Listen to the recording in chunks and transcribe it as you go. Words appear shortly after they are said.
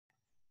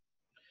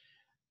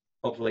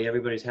Hopefully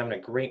everybody's having a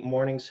great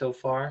morning so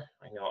far.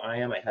 I know I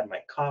am. I had my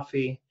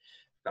coffee,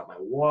 got my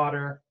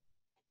water.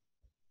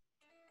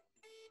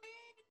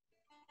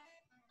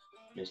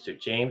 Mr.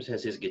 James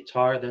has his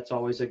guitar. That's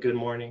always a good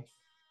morning.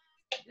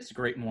 It's a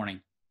great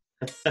morning.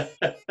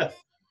 A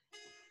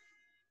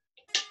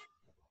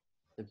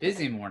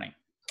busy morning.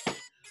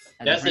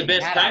 That's the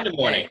best kind of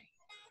morning.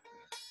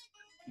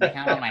 I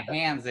count on my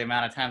hands the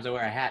amount of times I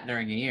wear a hat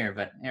during a year,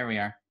 but here we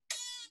are.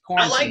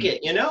 I like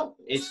it,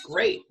 it's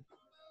great.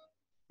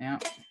 Yeah.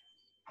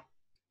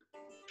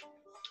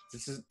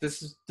 This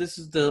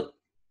is the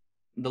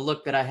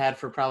look that I had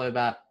for probably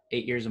about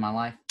 8 years of my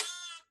life.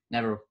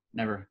 Never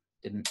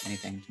did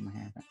anything to my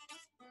hair.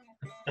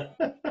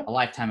 A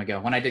lifetime ago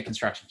when I did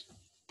construction.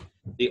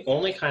 The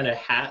only kind of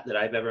hat that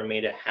I've ever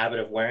made a habit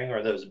of wearing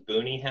are those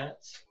boonie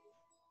hats.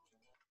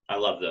 I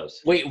love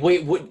those. Wait,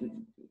 what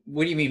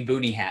do you mean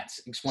boonie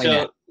hats? Explain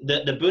that.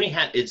 So the boonie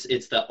hat,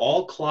 it's the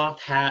all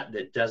cloth hat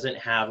that doesn't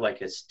have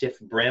like a stiff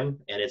brim,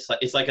 and it's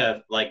like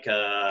a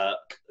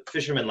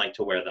fishermen like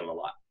to wear them a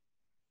lot.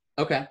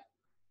 Okay.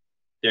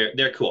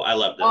 They're cool. I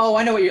love those. Oh,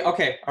 I know what you.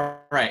 Okay,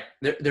 all right.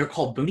 They're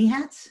called boonie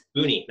hats.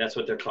 Boonie, that's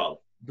what they're called.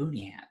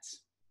 Boonie hats.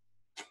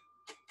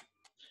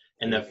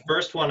 And the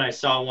first one I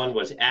saw one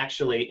was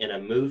actually in a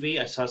movie.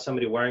 I saw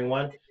somebody wearing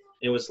one.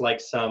 It was like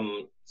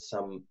some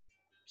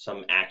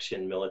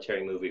action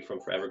military movie from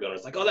forever ago. And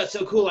it's like, oh, that's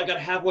so cool. I got to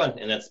have one.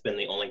 And that's been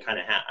the only kind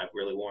of hat I've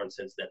really worn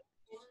since then.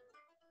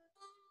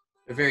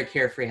 A very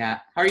carefree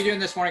hat. How are you doing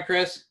this morning,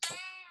 Chris?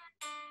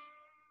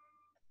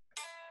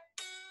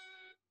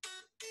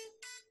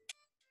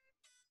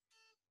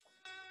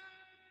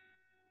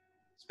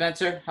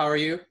 Spencer, how are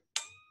you?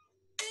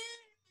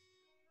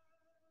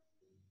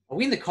 Are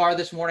we in the car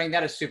this morning?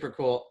 That is super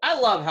cool. I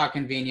love how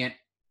convenient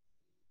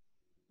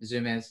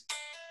Zoom is.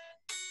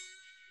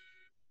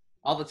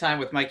 All the time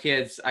with my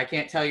kids, I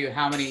can't tell you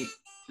how many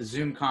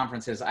Zoom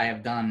conferences I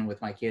have done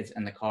with my kids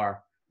in the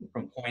car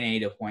from point A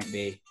to point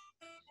B.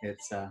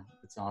 It's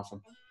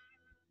awesome.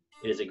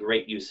 It is a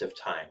great use of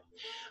time.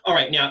 All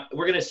right, now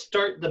we're going to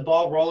start the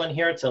ball rolling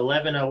here. It's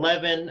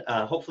 11:11.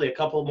 Hopefully, a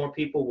couple more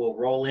people will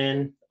roll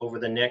in over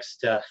the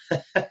next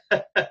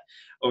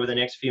over the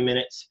next few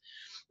minutes.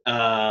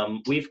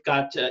 We've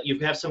got you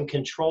have some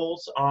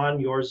controls on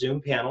your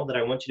Zoom panel that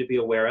I want you to be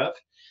aware of.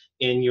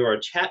 In your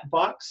chat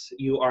box,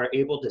 you are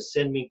able to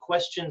send me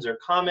questions or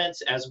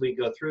comments as we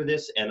go through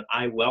this, and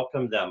I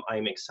welcome them.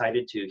 I'm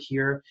excited to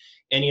hear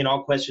any and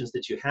all questions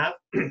that you have.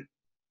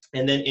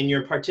 And then in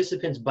your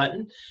participants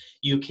button,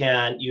 you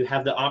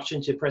have the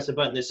option to press a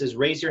button that says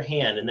raise your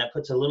hand, and that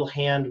puts a little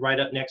hand right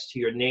up next to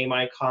your name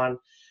icon.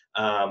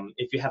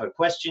 If you have a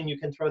question, you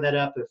can throw that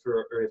up. If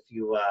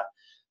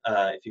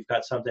you've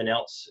got something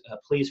else,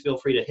 please feel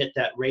free to hit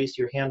that raise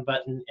your hand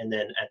button. And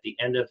then at the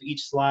end of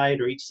each slide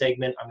or each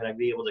segment, I'm going to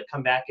be able to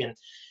come back and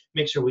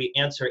make sure we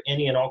answer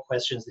any and all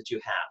questions that you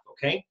have,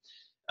 okay?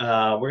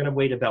 We're going to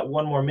wait about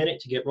 1 more minute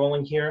to get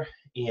rolling here,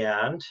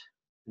 and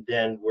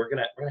then we're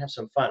gonna have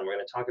some fun. We're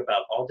going to talk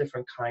about all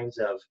different kinds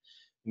of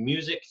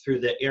music through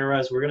the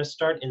eras. We're going to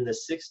start in the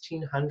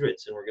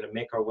 1600s, and we're going to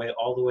make our way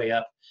all the way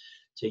up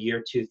to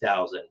year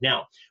 2000.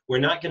 Now, we're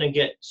not going to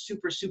get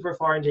super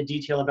far into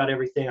detail about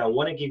everything. I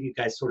want to give you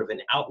guys sort of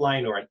an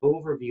outline or an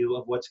overview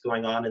of what's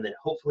going on, and then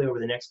hopefully over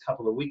the next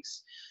couple of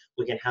weeks,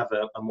 we can have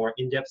a more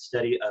in-depth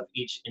study of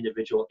each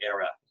individual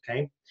era,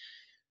 okay?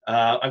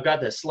 I've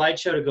got the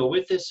slideshow to go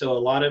with this, so a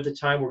lot of the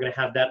time we're going to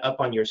have that up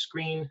on your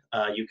screen.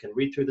 You can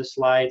read through the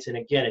slides, and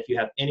again, if you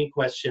have any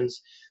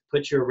questions,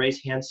 put your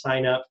raise hand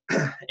sign up,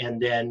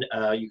 and then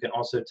you can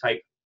also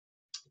type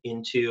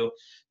into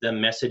the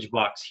message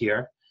box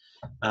here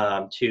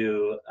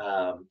to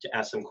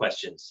ask some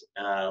questions.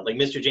 Like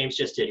Mr. James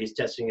just did, he's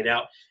testing it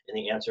out, and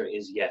the answer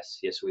is yes,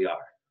 we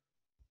are.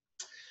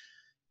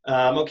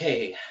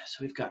 Okay, so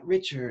we've got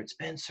Richard,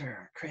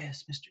 Spencer,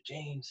 Chris, Mr.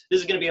 James. This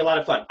is going to be a lot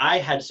of fun. I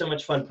had so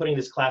much fun putting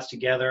this class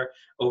together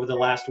over the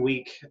last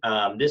week.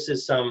 This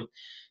is some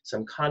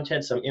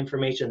content, some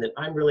information that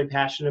I'm really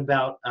passionate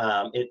about,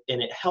 and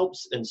it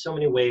helps in so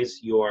many ways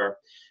your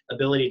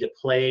ability to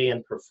play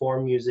and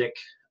perform music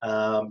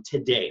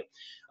today.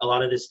 A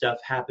lot of this stuff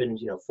happened,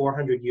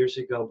 400 years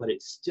ago, but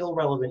it's still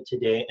relevant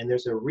today, and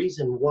there's a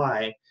reason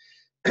why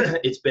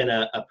it's been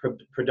a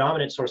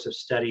predominant source of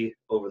study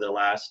over the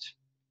last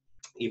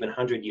even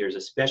 100 years,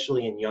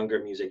 especially in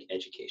younger music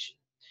education.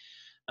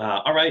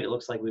 All right, it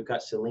looks like we've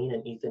got Celine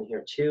and Ethan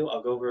here too.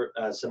 I'll go over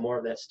some more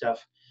of that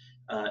stuff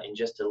in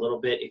just a little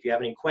bit. If you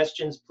have any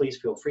questions, please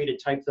feel free to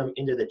type them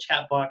into the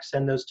chat box,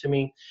 send those to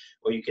me,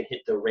 or you can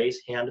hit the raise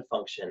hand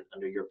function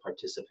under your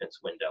participants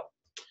window.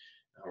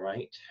 All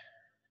right,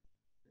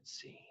 let's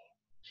see.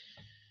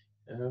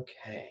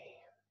 Okay.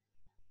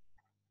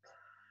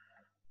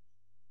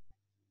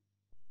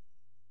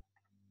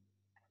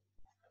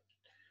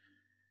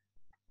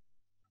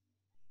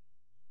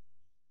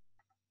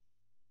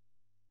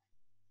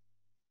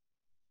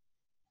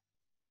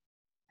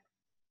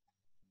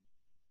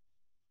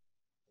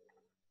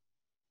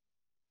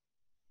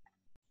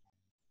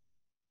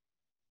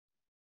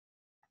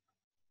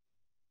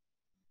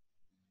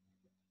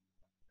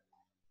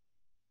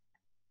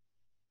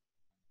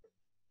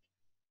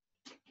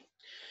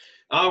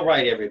 All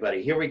right,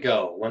 everybody, here we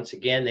go. Once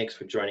again, thanks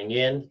for joining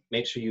in.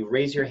 Make sure you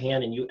raise your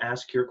hand and you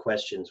ask your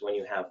questions when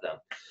you have them.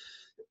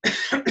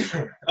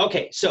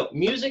 Okay, so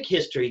music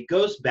history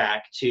goes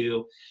back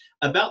to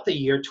about the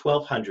year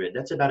 1200.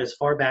 That's about as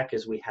far back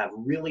as we have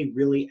really,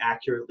 really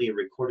accurately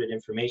recorded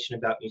information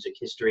about music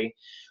history.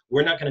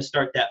 We're not going to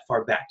start that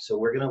far back, so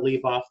we're going to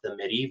leave off the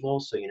medieval,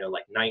 so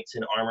like knights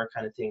in armor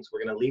kind of things.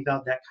 We're going to leave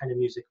out that kind of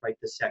music right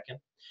this second.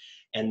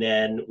 And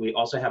then we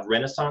also have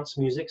Renaissance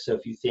music. So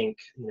if you think,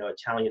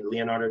 Italian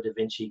Leonardo da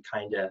Vinci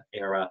kind of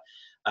era,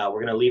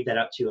 we're going to leave that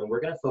up too. And we're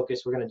going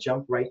to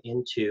jump right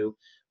into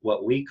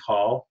what we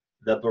call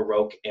the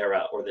Baroque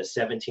era, or the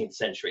 17th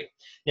century.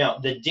 Now,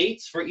 the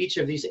dates for each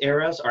of these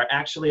eras are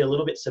actually a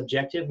little bit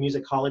subjective.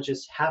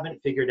 Musicologists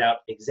haven't figured out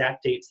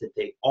exact dates that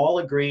they all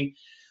agree,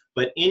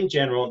 but in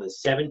general, the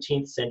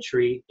 17th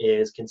century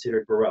is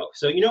considered Baroque.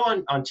 So,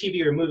 on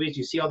TV or movies,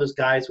 you see all those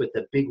guys with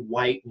the big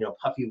white,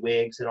 puffy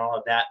wigs and all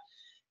of that.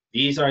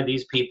 These are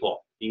these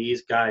people.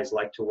 These guys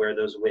like to wear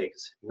those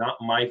wigs. Not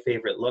my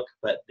favorite look,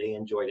 but they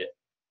enjoyed it.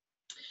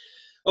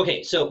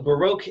 Okay, so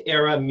Baroque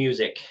era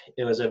music,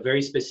 it was a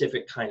very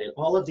specific kind, and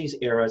all of these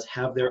eras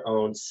have their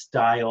own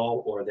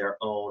style or their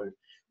own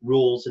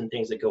rules and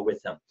things that go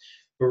with them.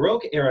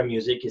 Baroque era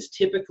music is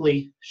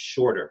typically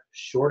shorter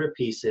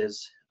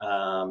pieces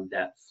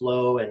that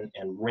flow and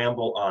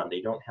ramble on.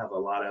 They don't have a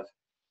lot of,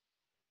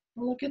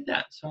 oh, look at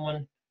that,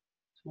 someone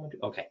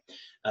okay,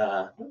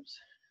 oops.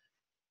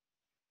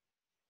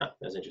 Oh,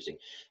 that's interesting.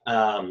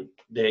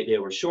 They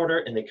were shorter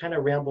and they kind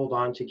of rambled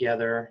on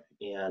together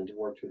and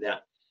worked through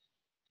that.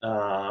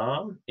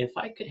 If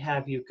I could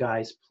have you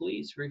guys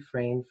please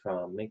refrain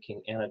from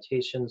making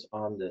annotations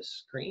on the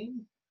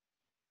screen,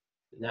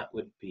 that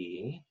would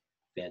be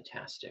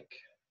fantastic.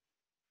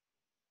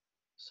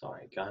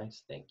 Sorry,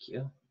 guys. Thank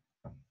you.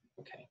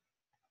 Okay.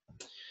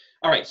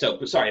 All right.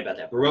 So sorry about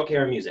that. Baroque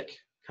era music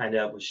kind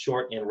of was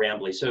short and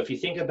rambly. So if you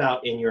think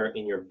about in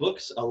your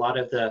books, a lot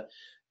of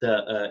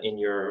in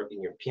your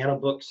piano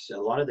books, a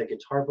lot of the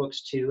guitar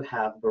books too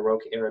have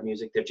Baroque era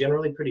music. They're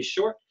generally pretty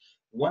short,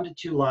 1 to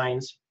 2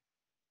 lines,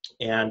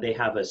 and they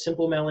have a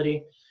simple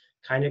melody,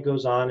 kind of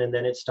goes on and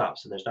then it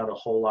stops, and there's not a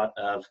whole lot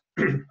of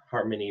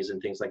harmonies and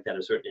things like that.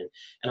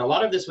 And a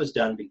lot of this was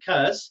done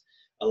because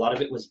a lot of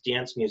it was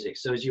dance music.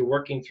 So as you're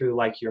working through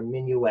like your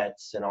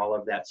minuets and all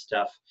of that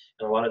stuff,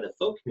 and a lot of the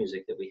folk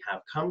music that we have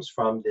comes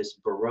from this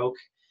Baroque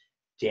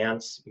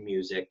dance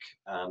music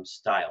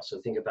style.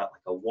 So think about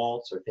like a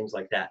waltz or things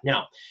like that.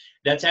 Now,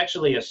 that's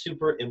actually a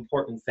super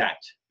important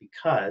fact,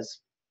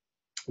 because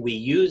we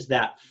use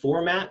that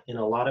format in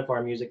a lot of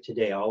our music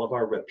today. All of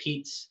our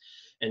repeats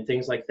and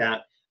things like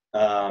that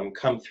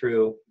come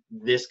through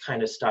this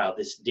kind of style,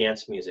 this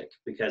dance music,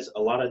 because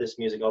a lot of this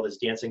music, all this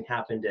dancing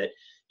happened at,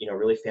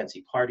 really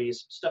fancy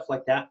parties, stuff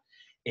like that.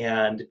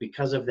 And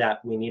because of that,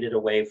 we needed a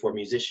way for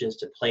musicians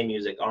to play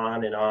music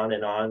on and on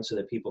and on so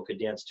that people could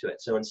dance to it.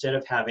 So instead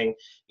of having,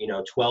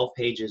 12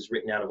 pages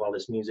written out of all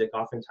this music,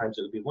 oftentimes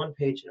it would be 1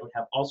 page and it would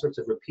have all sorts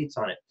of repeats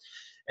on it.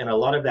 And a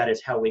lot of that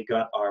is how we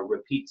got our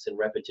repeats and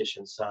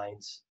repetition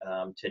signs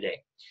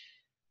today.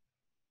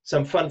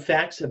 Some fun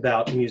facts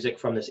about music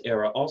from this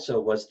era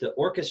also was the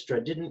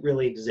orchestra didn't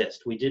really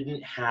exist. We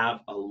didn't have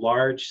a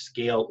large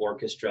scale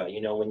orchestra.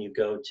 When you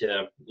go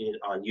to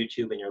on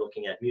YouTube and you're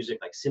looking at music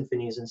like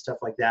symphonies and stuff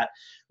like that,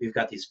 we've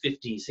got these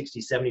 50, 60,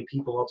 70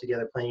 people all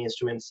together playing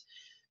instruments.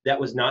 That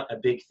was not a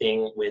big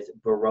thing with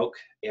Baroque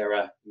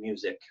era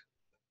music.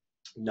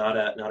 Not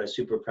a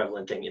super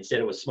prevalent thing. Instead,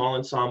 it was small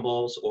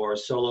ensembles or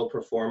solo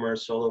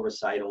performers, solo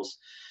recitals.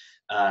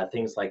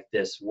 Things like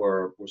this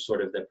were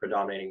sort of the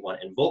predominating one.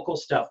 And vocal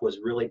stuff was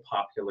really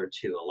popular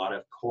too. A lot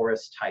of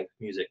chorus type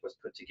music was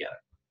put together.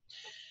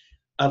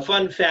 A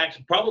fun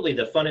fact, probably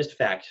the funnest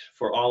fact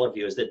for all of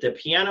you, is that the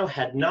piano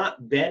had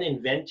not been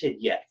invented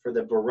yet. For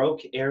the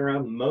Baroque era,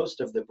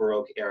 most of the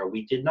Baroque era,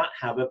 we did not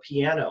have a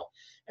piano.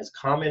 As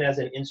common as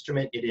an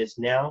instrument it is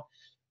now,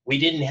 we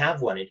didn't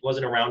have one. It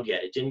wasn't around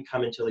yet. It didn't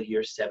come until the year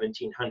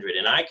 1700.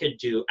 And I could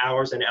do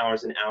hours and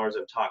hours and hours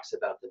of talks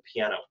about the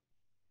piano.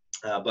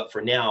 But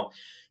for now,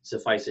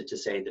 suffice it to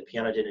say, the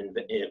piano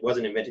it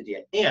wasn't invented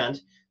yet. And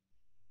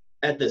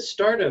at the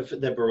start of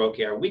the Baroque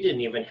era, we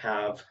didn't even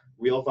have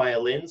real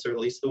violins, or at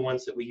least the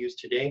ones that we use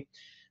today.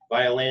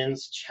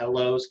 Violins,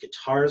 cellos,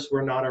 guitars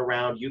were not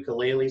around.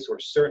 Ukuleles were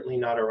certainly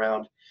not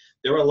around.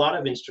 There were a lot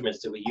of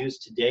instruments that we use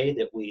today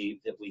that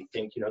we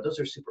think, those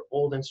are super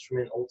old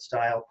instrument, old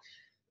style.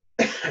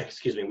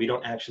 Excuse me, we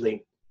don't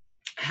actually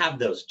have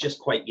those just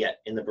quite yet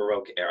in the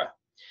Baroque era.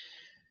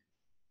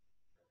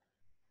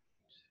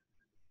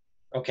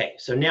 Okay,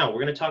 so now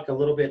we're going to talk a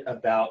little bit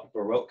about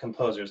Baroque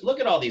composers. Look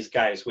at all these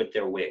guys with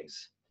their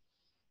wigs.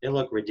 They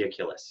look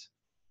ridiculous.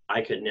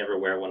 I could never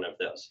wear one of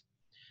those.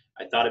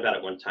 I thought about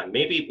it one time.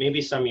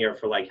 Maybe some year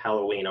for like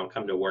Halloween, I'll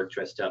come to work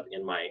dressed up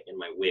in my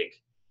wig,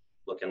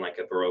 looking like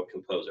a Baroque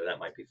composer. That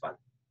might be fun.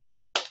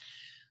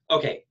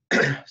 Okay,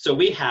 so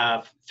we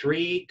have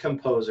 3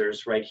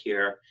 composers right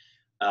here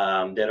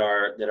that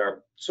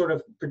are sort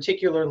of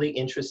particularly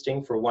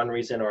interesting for one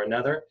reason or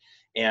another,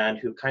 and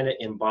who kind of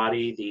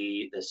embody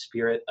the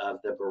spirit of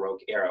the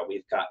Baroque era.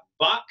 We've got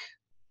Bach,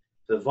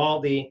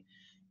 Vivaldi,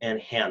 and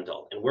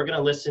Handel, and we're going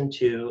to listen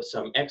to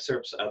some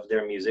excerpts of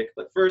their music.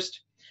 But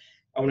first,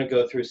 I want to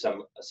go through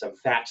some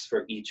facts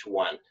for each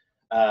one.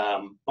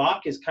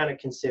 Bach is kind of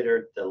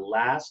considered the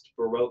last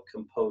Baroque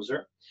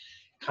composer,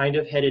 kind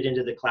of headed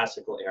into the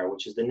classical era,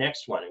 which is the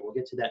next one, and we'll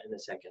get to that in a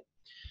second.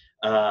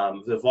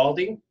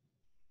 Vivaldi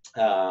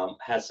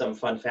has some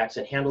fun facts,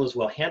 and Handel as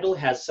well. Handel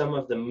has some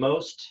of the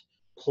most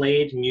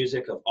played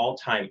music of all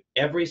time.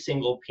 Every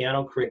single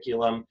piano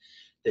curriculum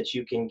that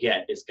you can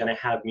get is going to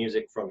have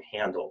music from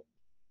Handel.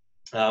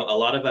 A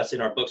lot of us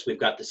in our books, we've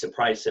got the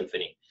Surprise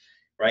Symphony,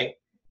 right?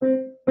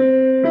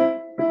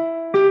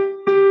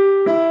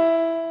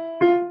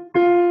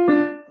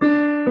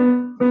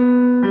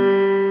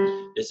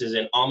 This is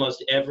in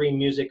almost every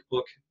music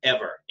book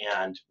ever,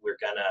 and we're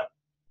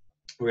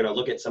gonna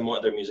look at some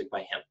other music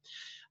by him.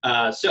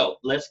 So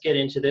let's get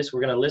into this.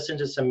 We're gonna listen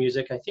to some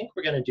music. I think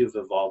we're gonna do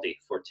Vivaldi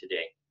for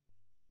today,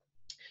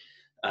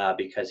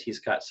 because he's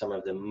got some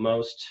of the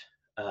most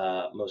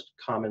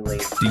commonly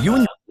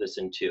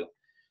listened to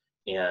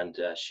and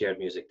shared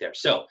music there.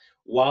 So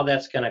while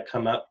that's gonna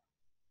come up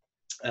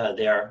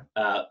there,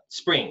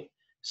 spring,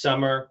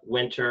 summer,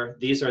 winter,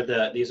 these are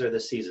the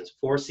seasons.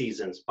 4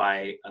 seasons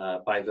by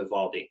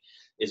Vivaldi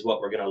is what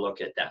we're going to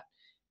look at that.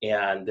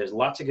 And there's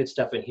lots of good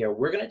stuff in here.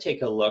 We're going to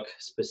take a look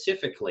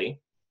specifically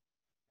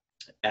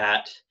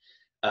at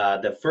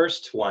the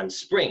first one,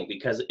 spring,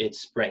 because it's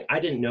spring. I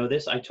didn't know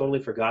this. I totally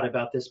forgot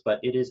about this, but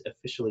it is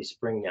officially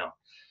spring now.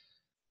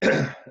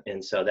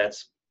 And so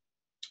that's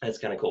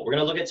kind of cool. We're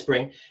going to look at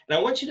spring, and I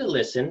want you to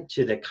listen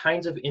to the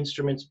kinds of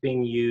instruments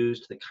being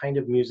used, the kind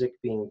of music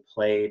being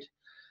played.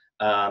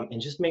 And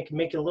just make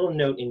a little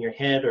note in your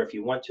head, or if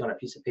you want to on a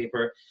piece of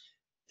paper,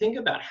 think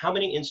about how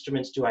many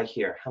instruments do I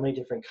hear? How many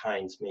different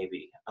kinds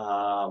maybe?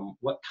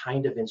 What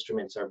kind of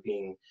instruments are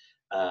being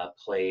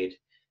played?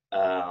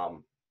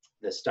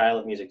 The style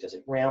of music, does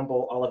it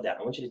ramble? All of that.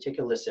 I want you to take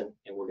a listen,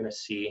 and we're gonna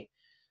see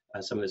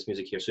some of this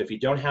music here. So if you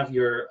don't have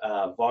your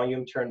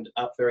volume turned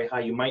up very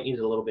high, you might need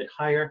it a little bit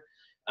higher.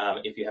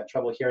 If you have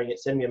trouble hearing it,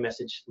 send me a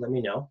message, let me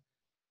know.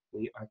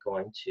 We are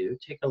going to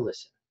take a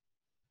listen.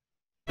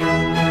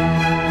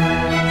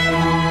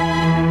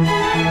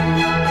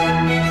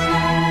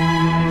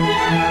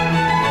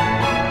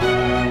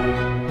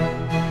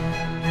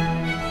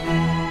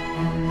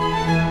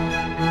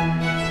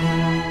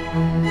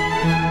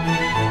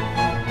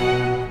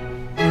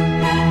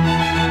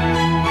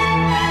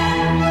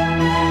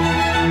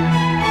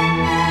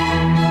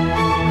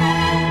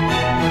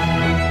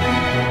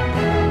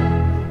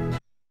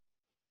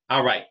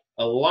 All right,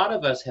 a lot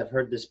of us have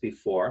heard this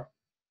before.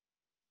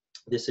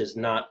 This is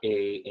not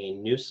a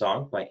new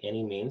song by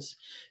any means.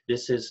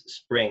 This is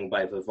Spring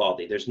by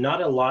Vivaldi. There's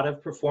not a lot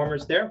of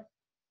performers there,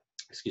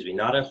 excuse me,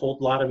 not a whole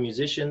lot of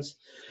musicians,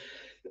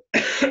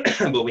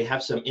 but we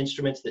have some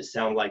instruments that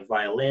sound like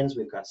violins.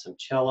 We've got some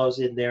cellos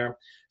in there,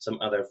 some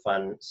other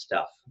fun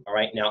stuff. All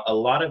right, now a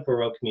lot of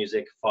Baroque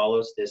music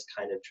follows this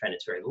kind of trend.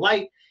 It's very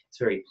light, it's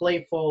very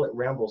playful, it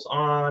rambles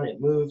on, it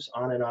moves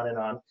on and on and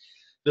on.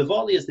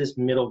 Vivaldi is this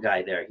middle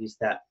guy there. He's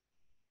the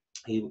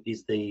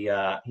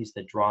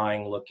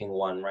drawing looking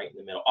one right in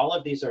the middle. All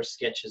of these are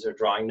sketches or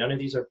drawing. None of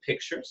these are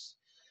pictures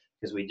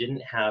because we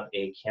didn't have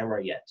a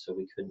camera yet, so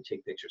we couldn't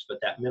take pictures. But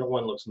that middle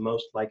one looks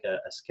most like a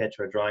sketch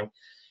or a drawing.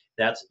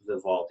 That's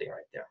Vivaldi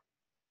right there.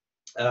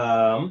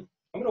 I'm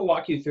going to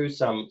walk you through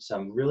some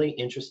really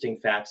interesting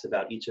facts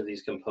about each of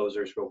these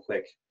composers real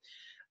quick.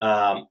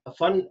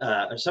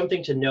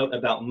 Something to note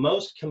about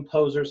most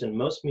composers and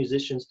most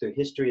musicians through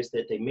history is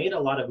that they made a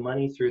lot of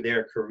money through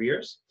their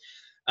careers,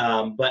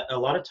 but a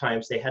lot of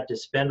times they had to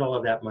spend all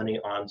of that money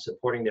on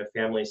supporting their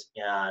families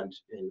and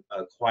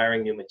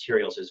acquiring new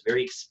materials. It's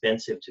very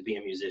expensive to be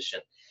a musician.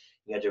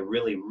 You had to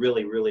really,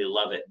 really, really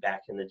love it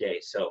back in the day.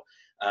 So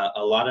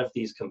a lot of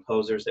these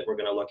composers that we're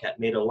going to look at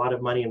made a lot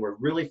of money and were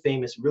really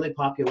famous, really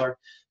popular,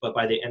 but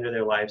by the end of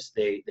their lives,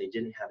 they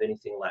didn't have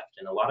anything left.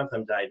 And a lot of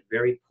them died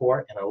very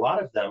poor, and a lot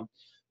of them,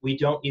 we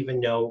don't even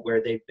know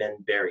where they've been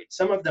buried.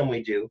 Some of them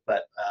we do,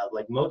 but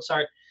like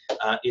Mozart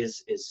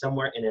is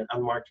somewhere in an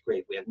unmarked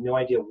grave. We have no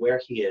idea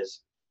where he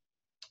is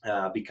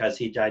because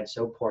he died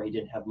so poor, he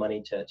didn't have money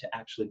to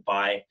actually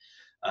buy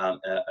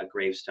a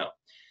gravestone.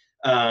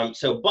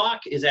 So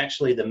Bach is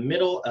actually the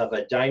middle of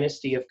a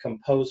dynasty of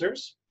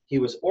composers. He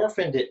was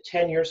orphaned at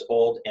 10 years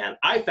old, and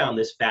I found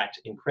this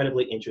fact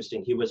incredibly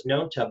interesting. He was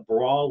known to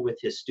brawl with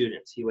his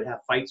students. He would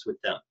have fights with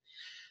them,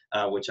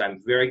 which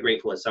I'm very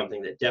grateful is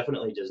something that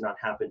definitely does not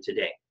happen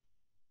today.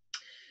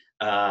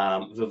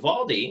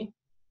 Vivaldi,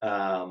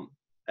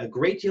 a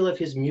great deal of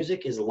his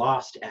music is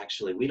lost,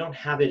 actually. We don't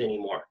have it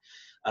anymore.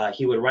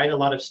 He would write a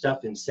lot of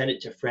stuff and send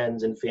it to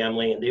friends and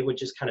family, and they would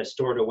just kind of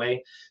store it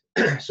away.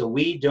 So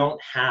we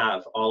don't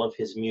have all of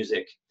his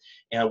music,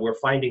 and we're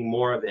finding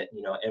more of it.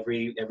 You know,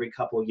 every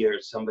couple of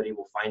years, somebody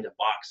will find a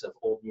box of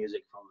old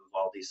music from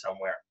Vivaldi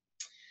somewhere.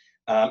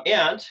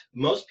 And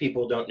most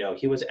people don't know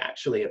he was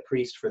actually a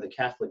priest for the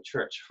Catholic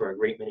Church for a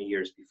great many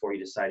years before he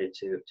decided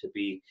to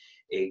be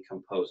a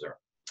composer.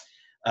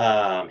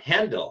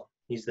 Handel,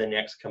 he's the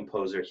next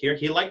composer here.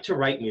 He liked to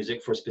write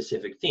music for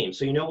specific themes.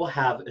 So, we'll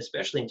have,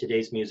 especially in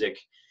today's music,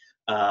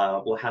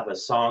 we'll have a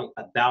song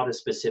about a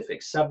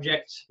specific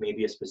subject,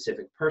 maybe a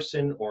specific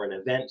person or an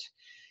event.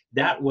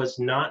 That was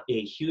not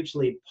a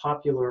hugely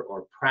popular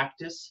or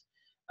practice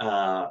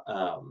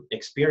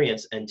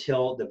experience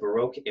until the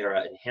Baroque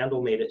era, and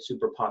Handel made it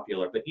super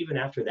popular. But even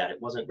after that,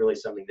 it wasn't really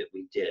something that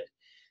we did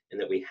and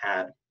that we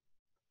had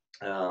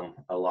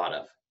a lot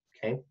of,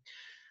 okay?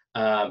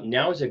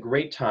 Now is a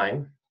great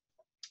time.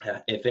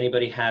 If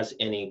anybody has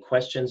any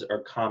questions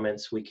or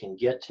comments, we can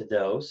get to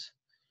those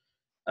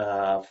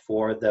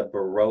for the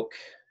Baroque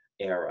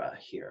era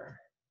here.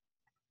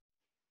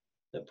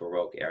 The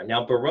Baroque era.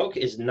 Now, Baroque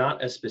is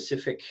not a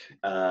specific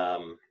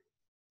term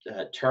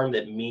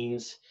that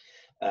means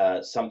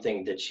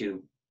something that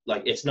you,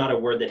 like, it's not a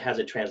word that has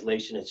a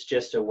translation. It's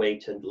just a way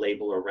to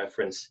label or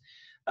reference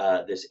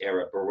this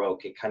era,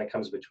 Baroque. It kind of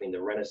comes between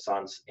the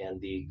Renaissance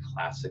and the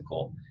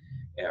Classical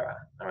era.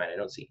 All right, I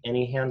don't see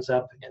any hands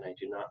up, and I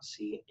do not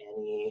see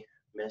any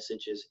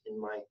messages in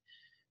my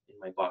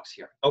box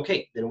here.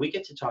 Okay, then we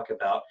get to talk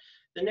about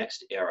the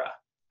next era,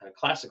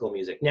 classical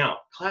music. Now,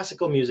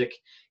 classical music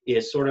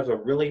is sort of a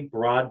really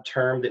broad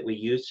term that we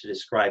use to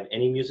describe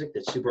any music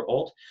that's super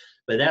old,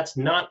 but that's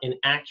not an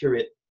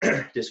accurate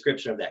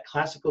description of that.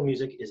 Classical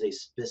music is a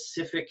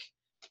specific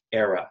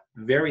era,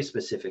 very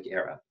specific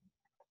era.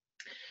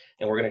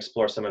 And we're going to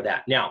explore some of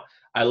that. Now,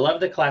 I love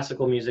the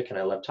classical music and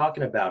I love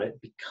talking about it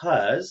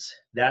because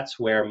that's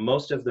where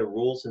most of the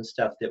rules and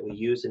stuff that we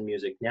use in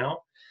music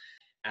now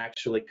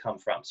actually come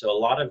from. So a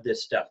lot of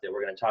this stuff that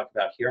we're going to talk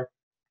about here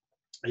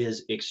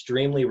is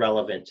extremely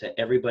relevant to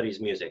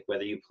everybody's music,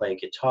 whether you play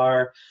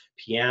guitar,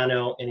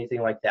 piano,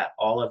 anything like that.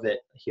 All of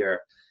it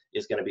here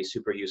is going to be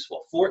super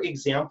useful. For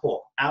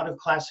example, out of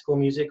classical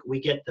music,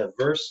 we get the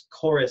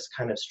verse-chorus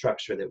kind of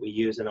structure that we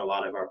use in a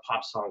lot of our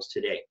pop songs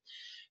today.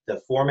 The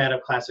format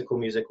of classical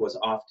music was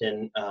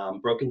often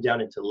broken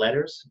down into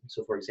letters.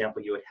 So for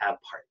example, you would have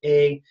part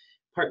A,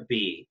 part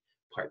B,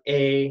 part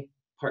A,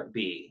 part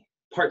B,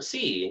 part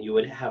C, and you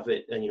would have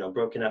it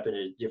broken up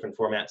into different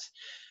formats.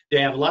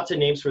 They have lots of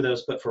names for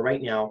those, but for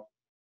right now,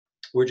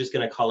 we're just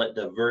going to call it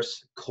the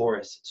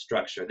verse-chorus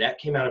structure. That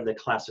came out of the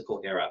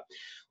classical era.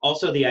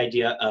 Also, the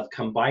idea of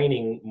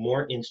combining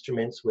more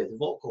instruments with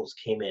vocals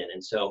came in,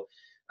 and so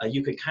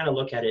you could kind of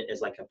look at it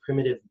as like a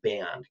primitive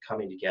band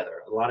coming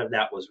together. A lot of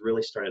that was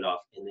really started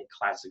off in the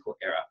classical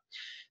era.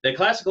 The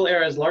classical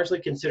era is largely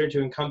considered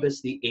to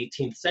encompass the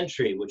 18th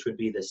century, which would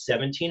be the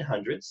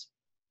 1700s.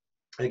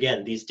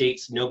 Again, these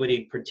dates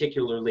nobody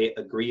particularly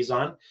agrees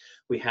on.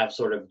 We have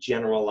sort of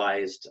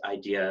generalized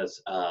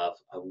ideas of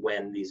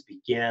when these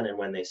began and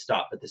when they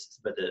stop. But the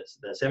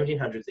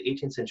 1700s, the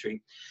 18th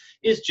century,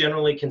 is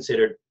generally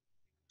considered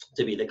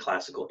to be the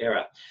classical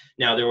era.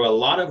 Now, there were a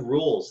lot of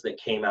rules that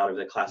came out of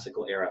the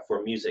classical era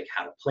for music,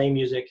 how to play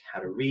music, how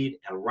to read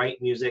and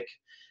write music.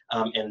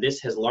 And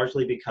this has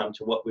largely become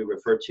to what we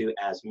refer to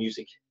as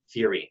music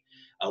theory.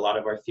 A lot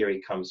of our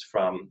theory comes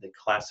from the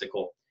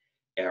classical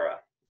era.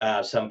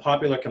 Some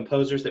popular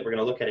composers that we're going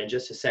to look at in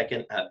just a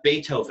second,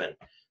 Beethoven,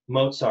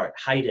 Mozart,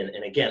 Haydn,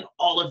 and again,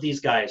 all of these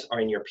guys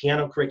are in your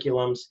piano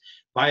curriculums,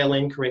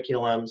 violin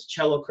curriculums,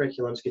 cello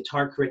curriculums,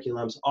 guitar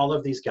curriculums, all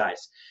of these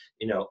guys.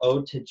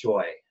 Ode to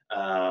Joy,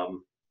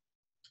 Für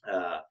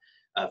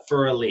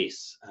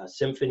Elise,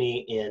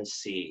 Symphony in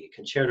C,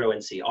 Concerto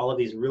in C, all of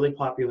these really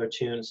popular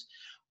tunes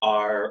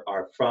are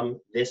from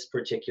this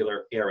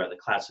particular era, the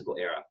classical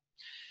era.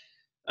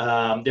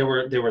 There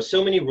were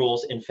so many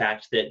rules, in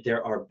fact, that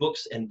there are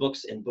books and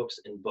books and books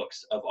and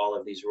books of all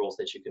of these rules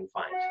that you can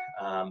find.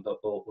 But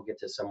we'll get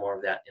to some more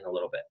of that in a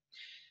little bit.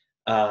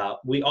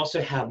 We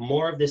also have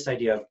more of this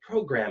idea of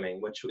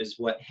programming, which is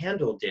what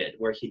Handel did,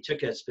 where he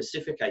took a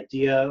specific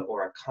idea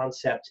or a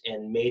concept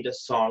and made a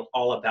song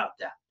all about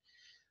that.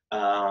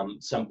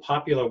 Some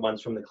popular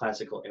ones from the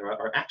classical era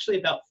are actually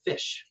about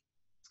fish.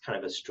 It's kind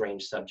of a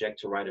strange subject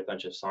to write a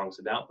bunch of songs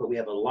about, but we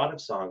have a lot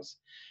of songs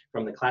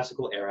from the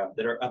classical era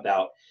that are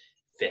about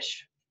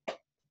fish.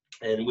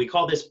 And we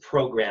call this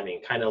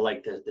programming, kind of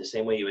like the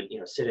same way you would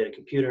sit at a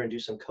computer and do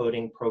some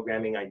coding,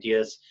 programming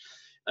ideas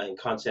and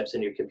concepts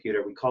in your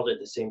computer. We called it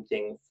the same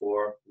thing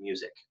for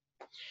music.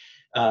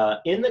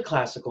 In the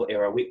classical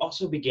era, we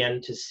also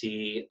began to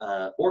see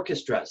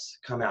orchestras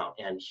come out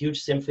and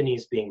huge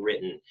symphonies being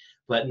written,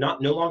 but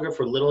no longer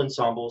for little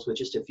ensembles with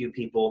just a few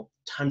people,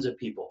 tons of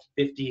people,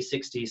 50,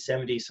 60,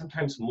 70,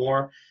 sometimes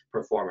more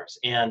performers.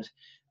 And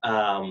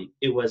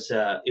it was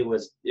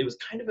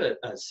kind of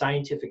a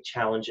scientific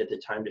challenge at the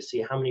time to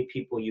see how many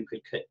people you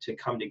could to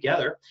come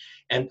together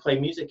and play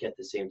music at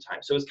the same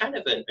time. So it was kind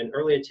of an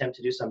early attempt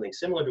to do something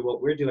similar to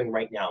what we're doing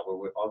right now, where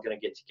we're all going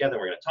to get together,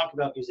 we're going to talk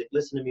about music,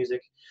 listen to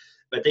music,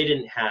 but they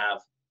didn't have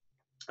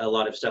a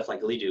lot of stuff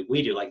like we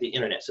do, like the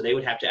internet. So they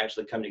would have to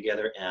actually come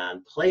together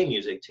and play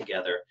music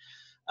together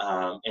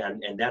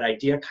And that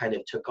idea kind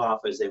of took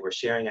off as they were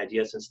sharing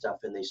ideas and stuff,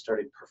 and they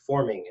started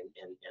performing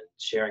and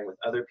sharing with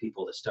other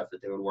people the stuff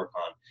that they would work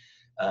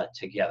on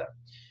together.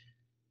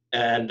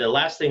 And the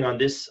last thing on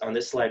this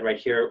slide right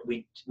here,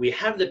 we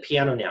have the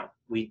piano now.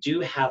 We do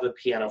have a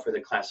piano for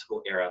the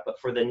classical era, but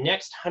for the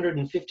next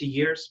 150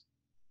 years,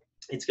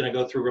 it's going to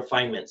go through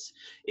refinements.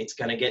 It's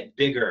going to get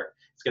bigger.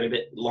 It's going to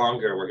get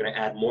longer. We're going to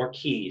add more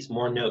keys,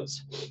 more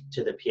notes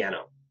to the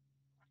piano.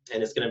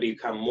 And it's going to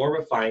become more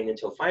refined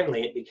until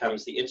finally it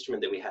becomes the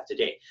instrument that we have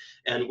today.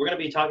 And we're going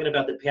to be talking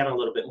about the piano a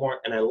little bit more,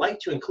 and I like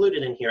to include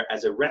it in here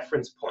as a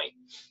reference point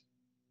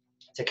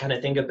to kind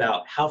of think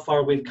about how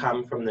far we've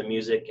come from the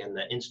music and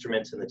the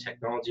instruments and the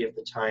technology of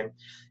the time,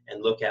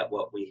 and look at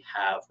what we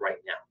have right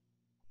now.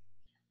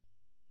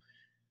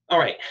 All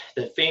right,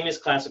 the famous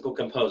classical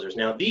composers.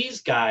 Now these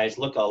guys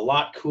look a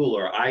lot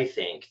cooler, I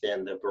think,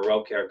 than the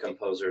Baroque era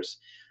composers.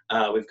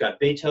 We've got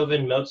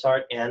Beethoven,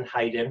 Mozart, and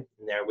Haydn.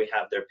 And there we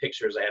have their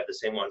pictures. I have the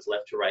same ones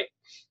left to right.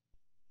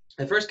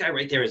 The first guy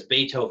right there is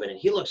Beethoven, and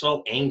he looks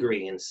all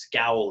angry and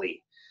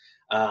scowly.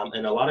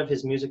 And a lot of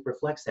his music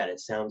reflects that.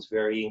 It sounds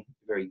very,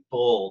 very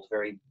bold,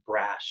 very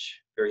brash,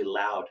 very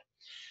loud.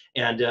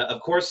 And of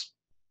course,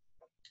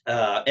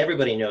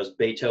 everybody knows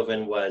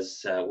Beethoven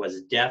was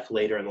deaf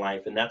later in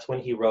life, and that's when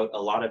he wrote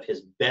a lot of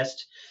his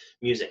best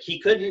music. He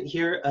couldn't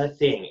hear a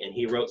thing, and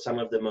he wrote some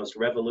of the most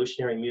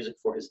revolutionary music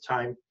for his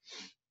time,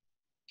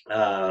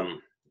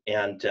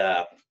 and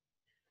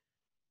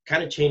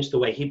kind of changed the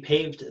way. He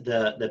paved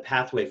the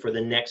pathway for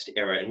the next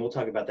era, and we'll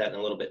talk about that in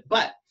a little bit.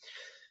 But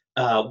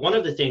one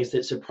of the things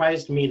that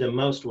surprised me the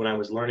most when I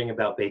was learning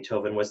about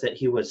Beethoven was that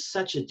he was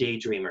such a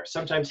daydreamer.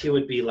 Sometimes he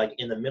would be like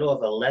in the middle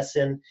of a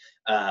lesson,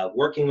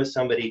 working with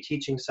somebody,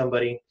 teaching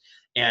somebody,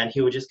 and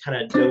he would just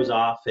kind of doze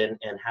off and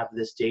have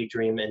this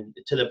daydream, and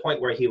to the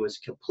point where he was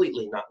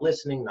completely not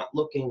listening, not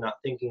looking, not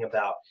thinking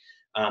about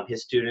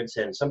his students,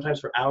 and sometimes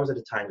for hours at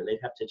a time, and they'd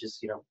have to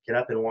just, get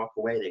up and walk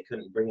away. They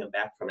couldn't bring him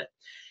back from it.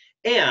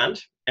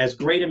 And as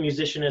great a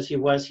musician as he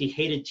was, he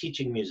hated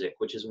teaching music,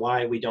 which is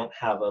why we don't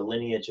have a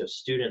lineage of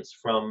students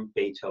from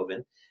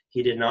Beethoven.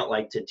 He did not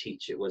like to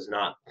teach. It was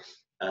not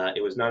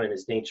in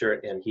his nature,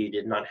 and he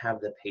did not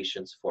have the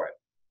patience for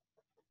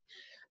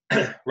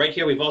it. Right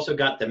here, we've also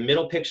got the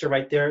middle picture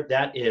right there.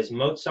 That is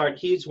Mozart.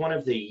 He's one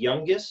of the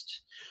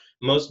youngest,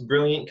 most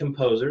brilliant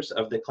composers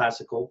of the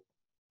classical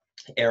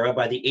era.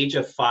 By the age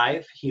of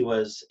 5, he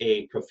was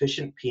a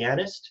proficient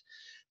pianist.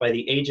 By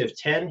the age of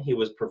 10, he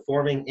was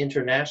performing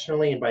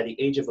internationally, and by the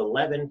age of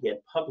 11, he had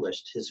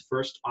published his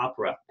first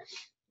opera,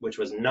 which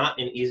was not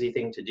an easy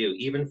thing to do.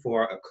 Even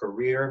for a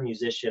career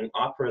musician,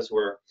 operas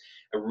were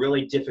a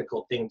really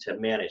difficult thing to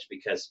manage,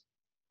 because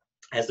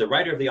as the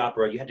writer of the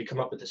opera, you had to come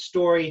up with a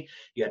story,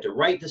 you had to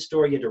write the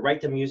story, you had to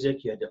write the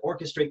music, you had to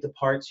orchestrate the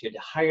parts, you had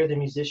to hire the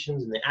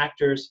musicians and the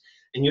actors,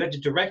 and you had to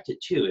direct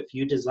it too. If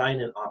you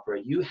designed an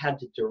opera, you had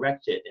to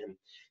direct it and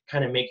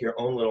kind of make your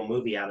own little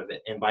movie out of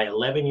it. And by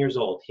 11 years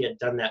old, he had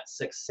done that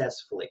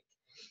successfully.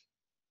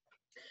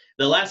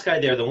 The last guy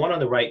there, the one on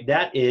the right,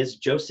 that is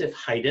Joseph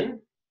Haydn.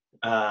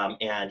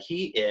 And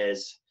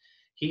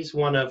he's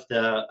one of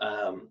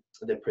the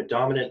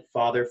predominant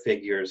father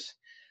figures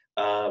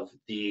of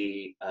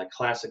the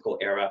classical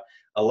era.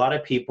 A lot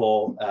of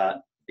people,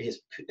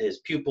 his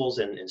pupils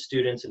and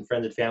students and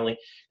friends and family,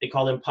 they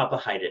called him Papa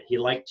Haydn. He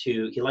liked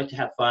to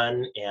have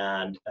fun,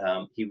 and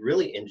he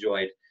really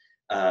enjoyed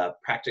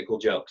practical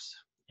jokes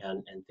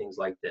and things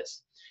like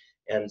this.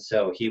 And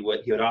so he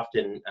would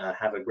often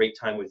have a great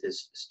time with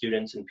his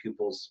students and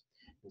pupils,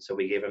 and so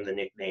we gave him the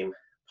nickname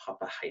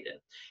Papa Haydn.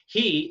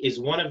 He is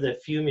one of the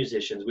few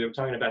musicians. We were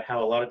talking about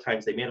how a lot of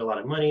times they made a lot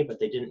of money, but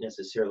they didn't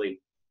necessarily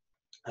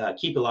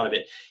keep a lot of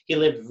it. He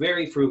lived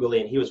very frugally,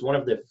 and he was one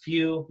of the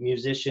few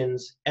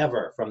musicians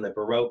ever from the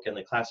Baroque and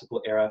the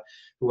classical era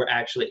who were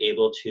actually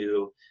able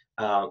to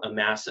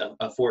amass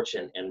a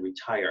fortune and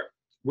retire.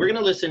 We're going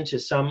to listen to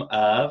some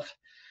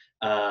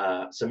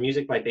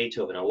music by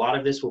Beethoven. A lot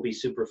of this will be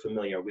super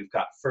familiar. We've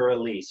got Für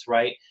Elise,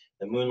 right?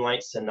 The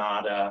Moonlight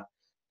Sonata,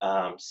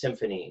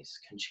 symphonies,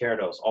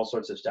 concertos, all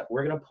sorts of stuff.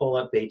 We're going to pull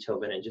up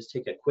Beethoven and just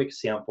take a quick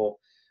sample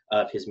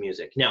of his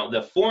music. Now,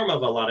 the form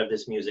of a lot of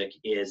this music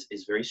is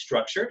very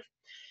structured.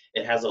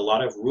 It has a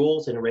lot of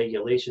rules and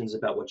regulations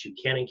about what you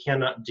can and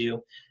cannot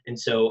do. And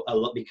so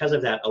because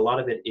of that, a lot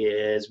of it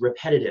is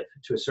repetitive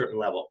to a certain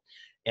level.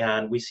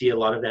 And we see a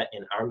lot of that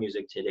in our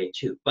music today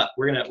too. But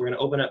we're gonna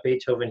open up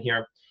Beethoven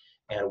here,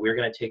 and we're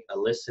gonna take a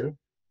listen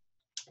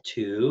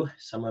to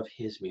some of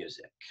his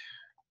music.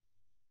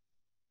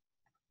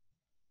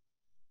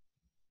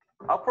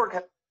 All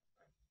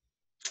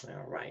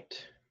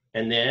right.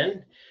 And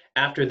then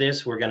after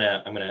this, I'm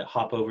gonna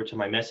hop over to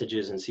my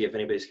messages and see if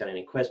anybody's got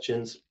any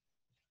questions.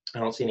 I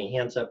don't see any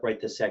hands up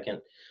right this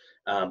second,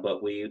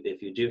 but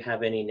if you do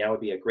have any, now would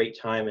be a great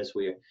time as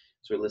we're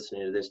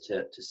listening to this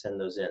to send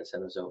those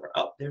over.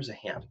 Oh, there's a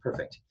hand,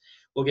 perfect.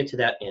 We'll get to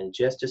that in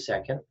just a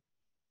second.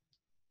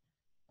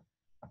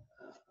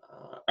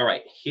 All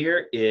right,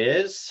 here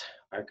is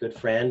our good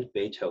friend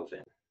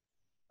Beethoven.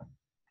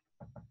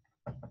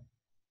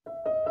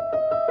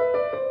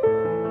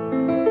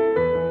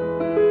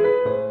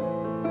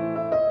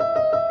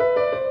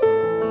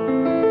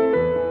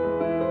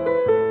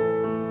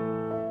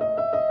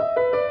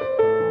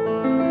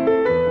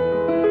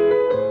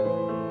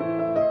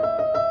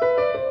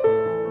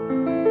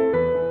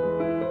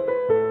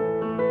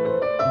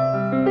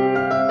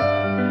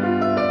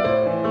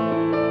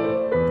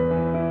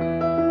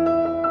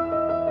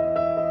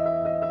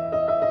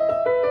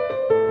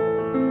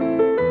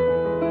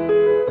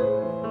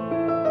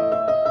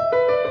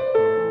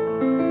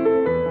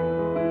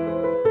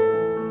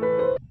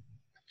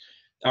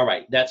 All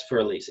right, that's for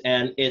Elise.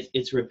 And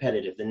it's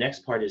repetitive. The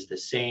next part is the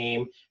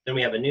same. Then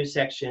we have a new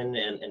section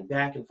and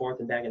back and forth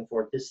and back and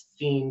forth. This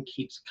theme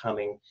keeps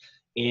coming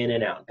in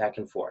and out, back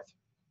and forth.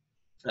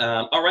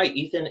 All right,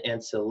 Ethan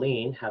and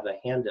Celine have a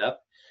hand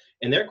up.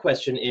 And their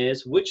question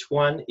is, which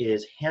one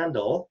is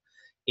Handel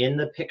in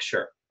the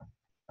picture?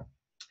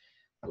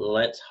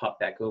 Let's hop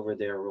back over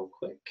there real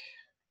quick.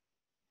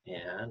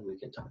 And we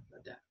can talk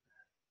about that.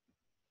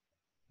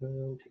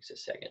 Takes a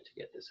second to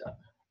get this up.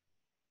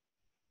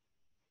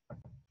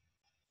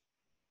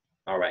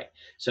 All right,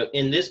 so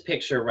in this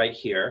picture right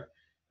here,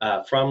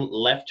 from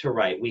left to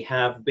right, we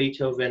have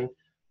Beethoven,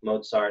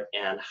 Mozart,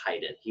 and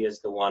Haydn. He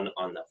is the one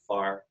on the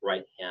far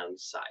right-hand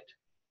side.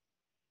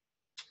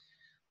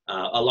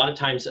 A lot of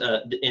times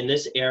in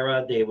this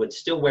era, they would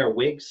still wear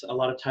wigs a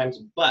lot of times,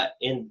 but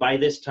by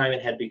this time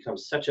it had become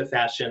such a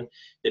fashion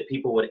that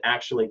people would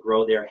actually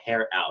grow their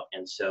hair out.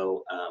 And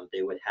so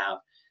they would have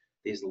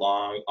these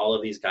long, all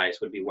of these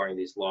guys would be wearing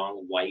these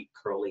long white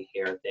curly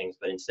hair things,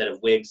 but instead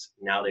of wigs,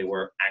 now they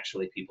were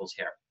actually people's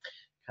hair.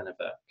 Kind of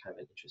an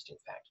interesting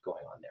fact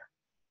going on there.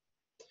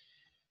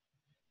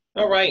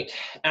 All right,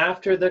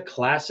 after the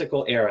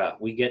classical era,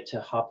 we get to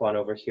hop on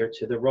over here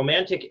to the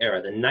Romantic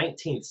era, the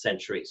 19th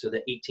century, so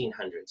the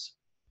 1800s.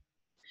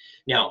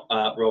 Now,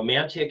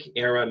 Romantic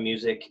era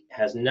music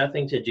has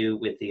nothing to do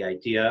with the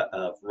idea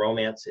of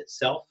romance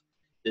itself.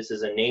 This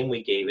is a name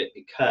we gave it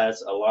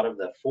because a lot of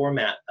the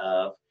format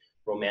of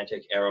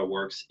Romantic era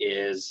works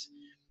is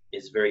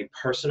very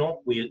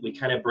personal. We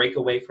kind of break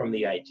away from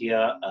the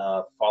idea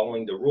of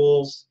following the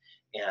rules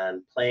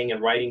and playing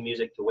and writing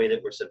music the way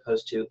that we're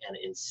supposed to, and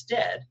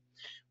instead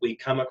we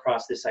come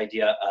across this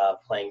idea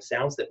of playing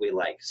sounds that we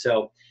like.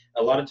 So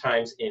a lot of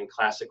times in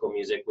classical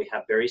music we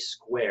have very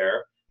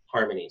square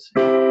harmonies.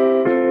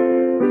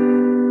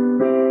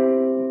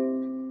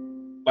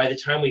 By the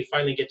time we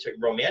finally get to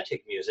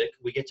Romantic music,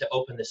 we get to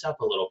open this up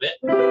a little bit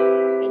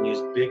and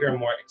use bigger,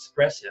 more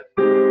expressive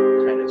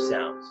kind of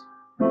sounds.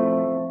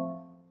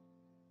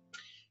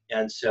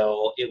 And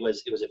so it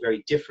was a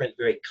very different,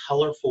 very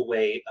colorful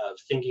way of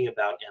thinking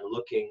about and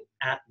looking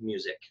at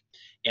music.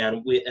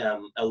 And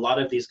a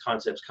lot of these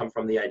concepts come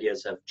from the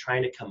ideas of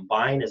trying to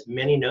combine as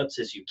many notes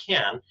as you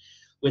can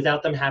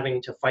without them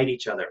having to fight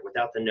each other,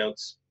 without the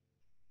notes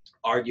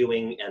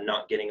arguing and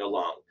not getting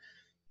along.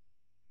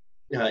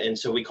 And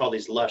so we call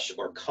these lush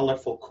or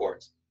colorful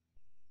chords.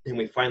 And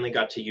we finally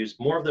got to use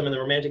more of them in the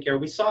Romantic era.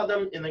 We saw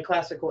them in the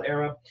classical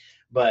era,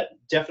 but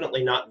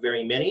definitely not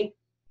very many.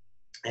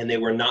 And they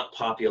were not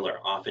popular.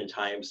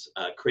 Oftentimes,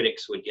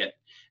 critics would get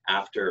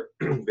after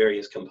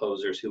various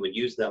composers who would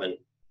use them, and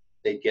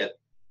they'd get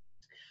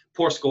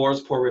poor scores,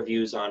 poor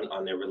reviews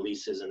on their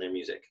releases and their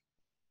music.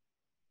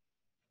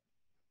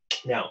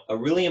 Now, a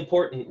really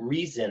important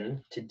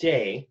reason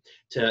today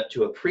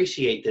to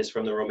appreciate this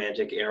from the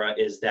Romantic era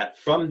is that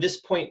from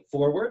this point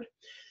forward,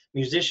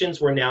 musicians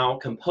were now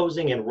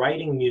composing and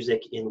writing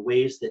music in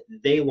ways that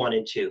they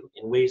wanted to,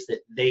 in ways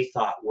that they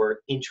thought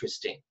were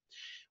interesting.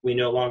 We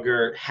no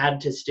longer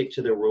had to stick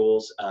to the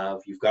rules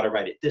of you've got to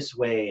write it this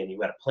way and you've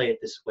got to play it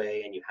this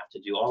way and you have to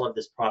do all of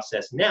this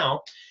process.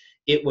 Now,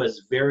 it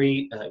was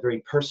very,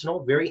 very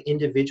personal, very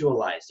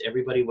individualized.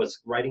 Everybody was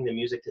writing the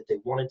music that they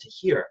wanted to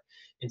hear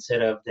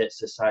instead of that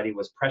society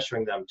was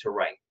pressuring them to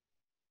write.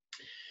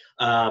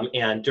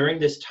 And during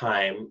this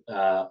time,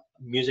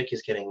 music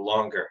is getting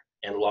longer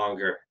and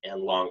longer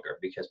and longer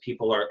because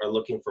people are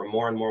looking for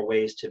more and more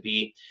ways to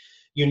be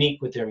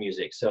unique with their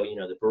music. So, you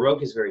know, the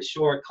Baroque is very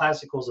short,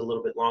 classical is a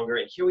little bit longer,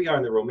 and here we are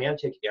in the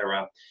Romantic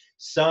era.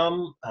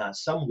 Some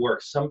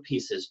works, some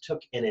pieces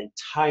took an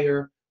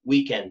entire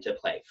weekend to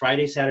play.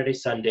 Friday, Saturday,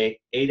 Sunday,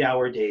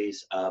 8-hour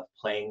days of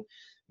playing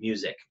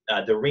music.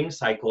 The Ring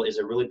Cycle is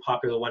a really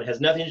popular one. It has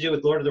nothing to do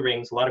with Lord of the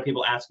Rings. A lot of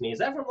people ask me, is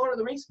that from Lord of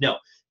the Rings? No,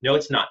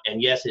 it's not.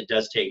 And yes, it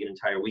does take an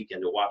entire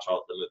weekend to watch all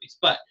of the movies,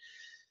 but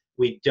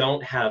we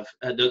don't have,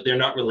 they're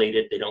not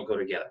related, they don't go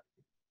together.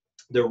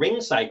 The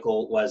Ring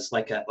Cycle was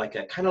like a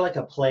kind of like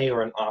a play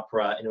or an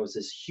opera, and it was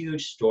this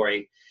huge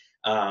story.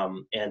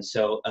 And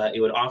so it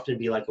would often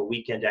be like a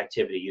weekend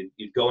activity.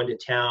 You'd go into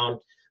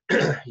town,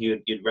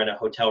 you'd rent a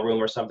hotel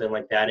room or something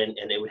like that,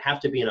 and it would have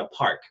to be in a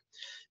park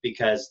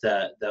because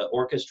the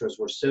orchestras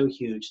were so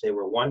huge. They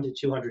were 100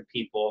 to 200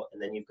 people,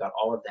 and then you've got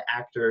all of the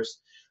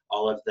actors,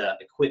 all of the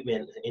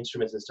equipment,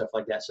 instruments and stuff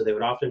like that. So they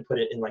would often put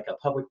it in like a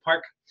public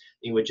park.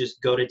 You would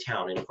just go to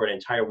town, and for an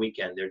entire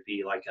weekend, there'd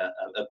be like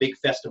a big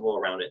festival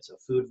around it. So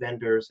food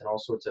vendors and all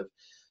sorts of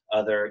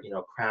other, you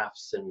know,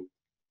 crafts and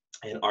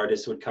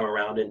artists would come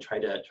around and try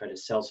to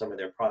sell some of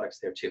their products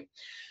there too.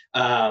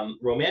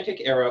 Romantic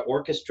era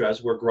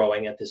orchestras were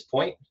growing at this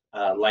point,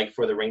 like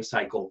for the Ring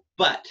Cycle,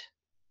 but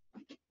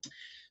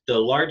the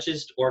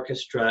largest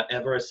orchestra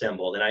ever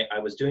assembled, and I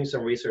was doing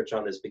some research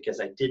on this because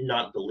I did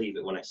not believe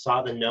it. When I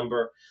saw the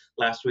number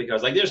last week, I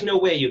was like, there's no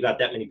way you got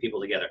that many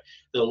people together.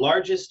 The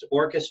largest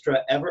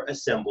orchestra ever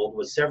assembled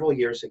was several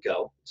years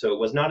ago, so it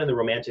was not in the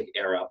Romantic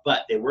era,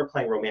 but they were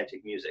playing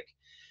Romantic music.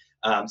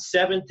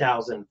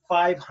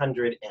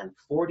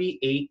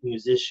 7,548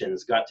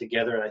 musicians got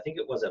together, and I think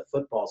it was a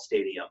football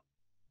stadium.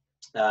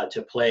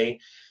 to play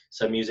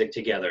some music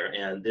together.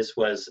 And it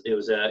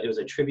was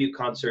a tribute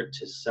concert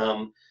to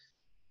some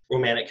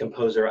Romantic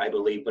composer, I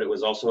believe, but it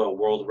was also a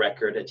world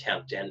record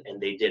attempt, and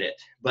they did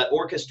it. But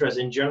orchestras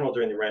in general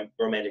during the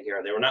Romantic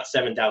era, they were not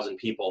 7,000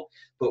 people,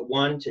 but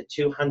 100 to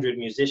 200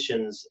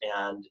 musicians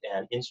and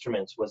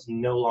instruments was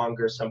no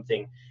longer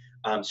something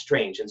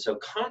strange. And so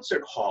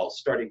concert halls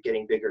started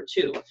getting bigger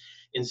too.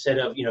 Instead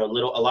of, a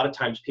lot of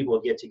times people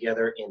would get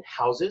together in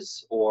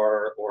houses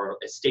or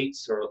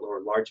estates or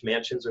large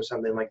mansions or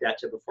something like that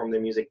to perform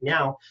their music.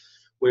 Now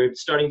we're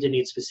starting to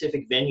need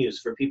specific venues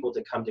for people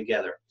to come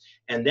together.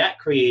 And that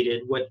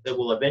created what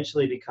will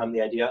eventually become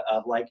the idea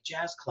of like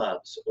jazz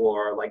clubs,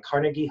 or like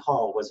Carnegie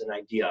Hall was an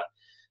idea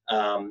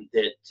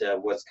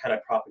that was kind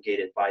of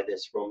propagated by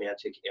this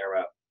Romantic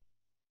era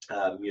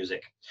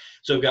music.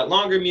 So we've got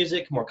longer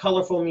music, more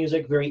colorful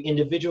music, very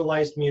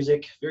individualized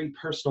music, very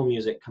personal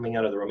music coming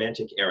out of the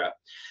Romantic era.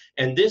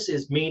 And this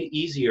is made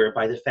easier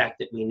by the fact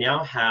that we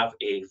now have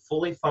a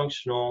fully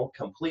functional,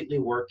 completely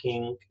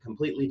working,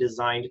 completely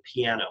designed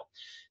piano.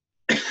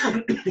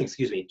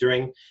 Excuse me.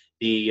 During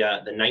the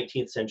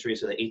 19th century,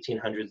 so the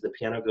 1800s, the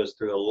piano goes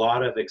through a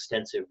lot of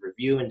extensive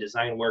review and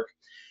design work,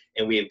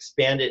 and we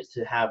expand it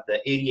to have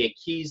the 88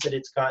 keys that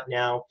it's got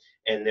now,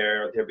 and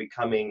they're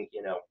becoming,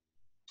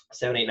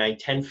 7, 8, 9,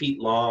 10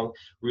 feet long,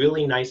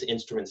 really nice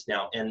instruments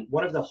now. And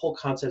one of the whole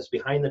concepts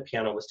behind the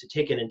piano was to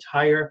take an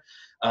entire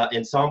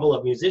ensemble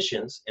of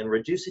musicians and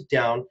reduce it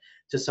down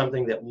to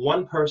something that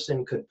one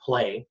person could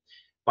play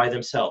by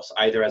themselves,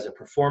 either as a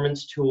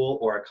performance tool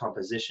or a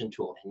composition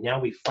tool. And now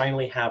we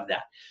finally have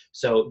that.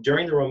 So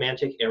during the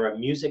Romantic era,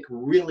 music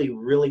really,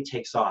 really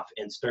takes off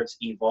and starts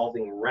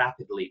evolving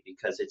rapidly,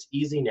 because it's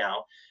easy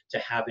now to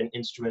have an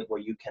instrument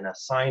where you can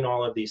assign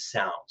all of these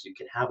sounds. You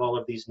can have all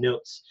of these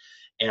notes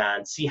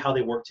and see how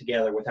they work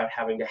together without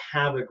having to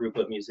have a group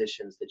of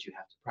musicians that you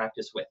have to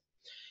practice with.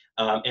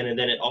 And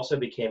then it also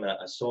became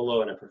a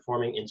solo and a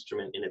performing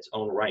instrument in its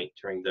own right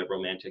during the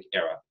Romantic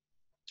era.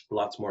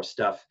 Lots more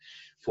stuff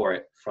for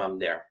it from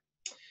there.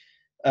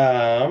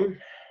 Very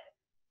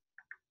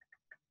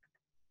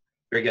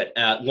good.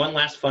 One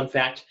last fun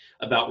fact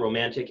about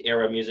Romantic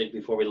era music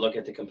before we look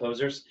at the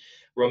composers.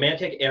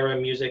 Romantic era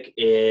music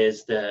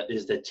is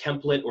the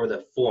template or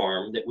the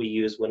form that we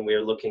use when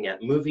we're looking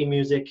at movie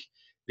music,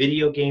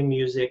 video game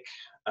music,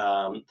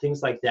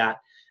 things like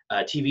that,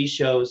 TV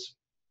shows.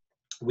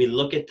 We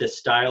look at the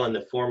style and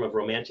the form of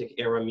Romantic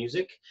era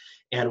music,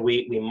 and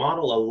we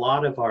model a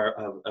lot of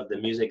the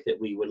music that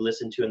we would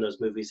listen to in those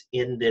movies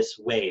in this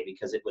way,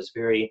 because it was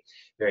very,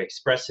 very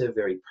expressive,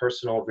 very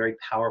personal, very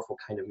powerful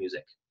kind of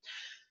music.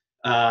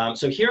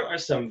 So here are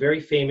some very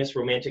famous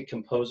Romantic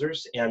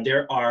composers, and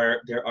there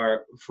are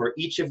for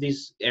each of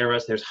these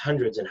eras, there's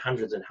hundreds and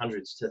hundreds and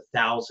hundreds to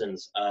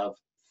thousands of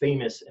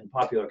famous and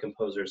popular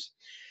composers.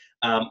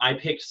 I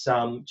picked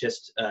some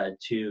just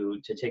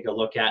to take a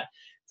look at.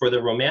 For the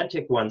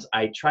Romantic ones,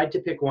 I tried to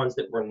pick ones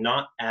that were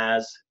not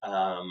as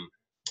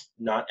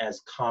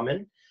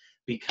common,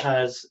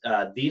 because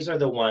these are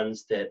the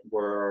ones that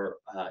were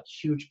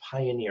huge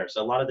pioneers.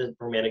 A lot of the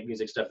Romantic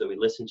music stuff that we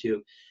listen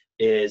to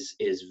is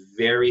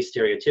very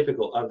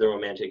stereotypical of the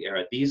Romantic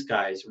era. These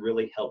guys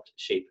really helped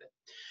shape it.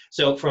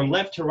 So from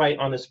left to right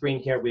on the screen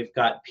here, we've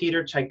got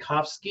Peter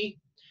Tchaikovsky,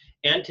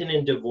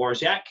 Antonin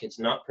Dvorak. It's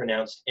not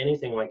pronounced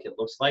anything like it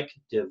looks like.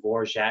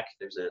 Dvorak,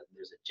 there's a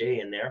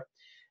J in there.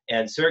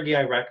 And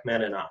Sergei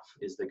Rachmaninoff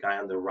is the guy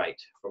on the right,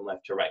 from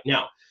left to right.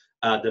 Now,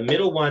 the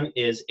middle one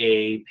is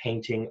a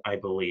painting, I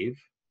believe,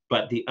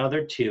 but the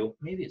other two,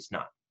 maybe it's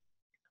not.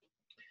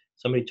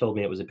 Somebody told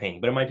me it was a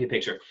painting, but it might be a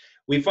picture.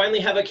 We finally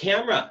have a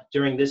camera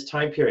during this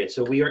time period,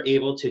 so we are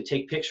able to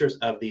take pictures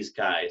of these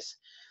guys.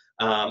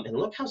 And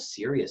look how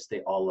serious they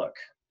all look.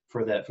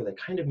 For the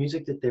kind of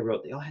music that they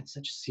wrote, they all had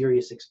such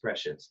serious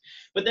expressions.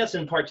 But that's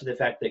in part to the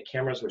fact that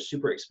cameras were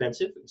super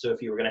expensive. So if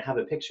you were going to have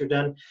a picture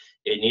done,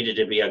 it needed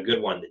to be a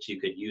good one that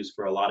you could use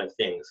for a lot of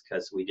things,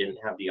 because we didn't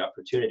have the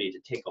opportunity to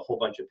take a whole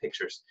bunch of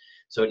pictures.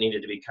 So it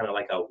needed to be kind of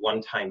like a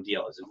one-time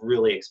deal. It's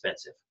really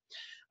expensive.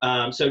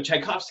 So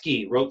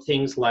Tchaikovsky wrote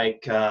things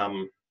like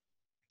the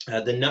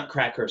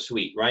Nutcracker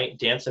Suite, right?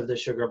 Dance of the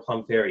Sugar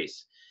Plum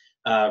Fairies.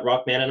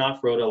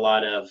 Rachmaninoff wrote a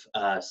lot of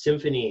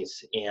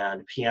symphonies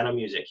and piano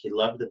music. He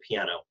loved the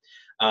piano.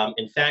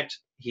 In fact,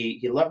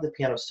 he loved the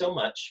piano so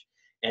much,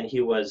 and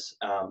he was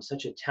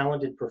such a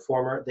talented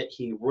performer, that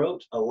he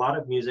wrote a lot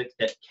of music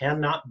that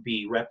cannot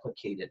be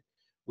replicated.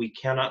 We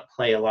cannot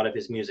play a lot of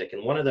his music,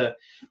 and one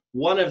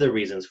of the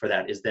reasons for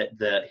that is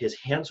that his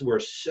hands were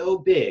so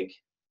big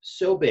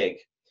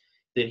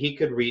that he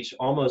could reach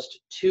almost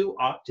 2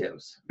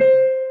 octaves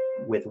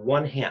with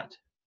one hand.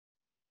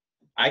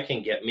 I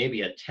can get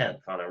maybe a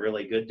 10th on a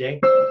really good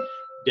day.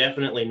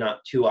 Definitely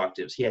not 2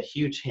 octaves. He had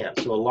huge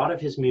hands. So a lot of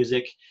his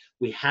music,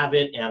 we have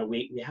it, and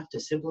we have to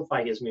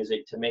simplify his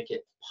music to make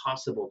it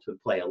possible to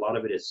play. A lot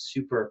of it is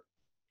super,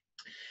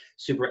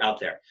 super out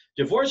there.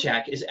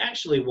 Dvorak is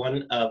actually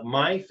one of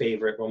my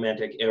favorite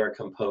Romantic era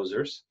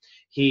composers.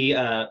 He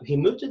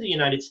moved to the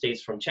United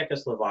States from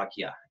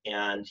Czechoslovakia,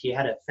 and he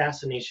had a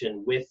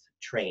fascination with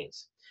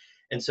trains.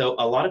 And so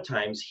a lot of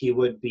times he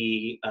would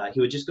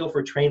just go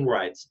for train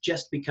rides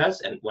just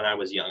because, and when I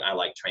was young, I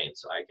liked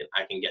trains, so I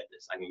can get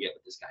this, I can get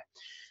with this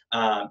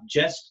guy,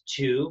 just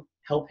to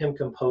help him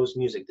compose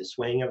music, the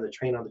swaying of the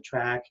train on the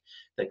track,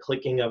 the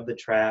clicking of the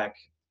track,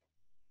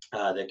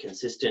 the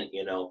consistent,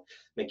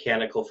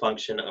 mechanical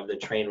function of the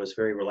train was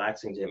very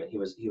relaxing to him, and he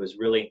was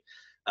really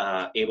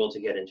able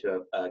to get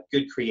into a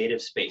good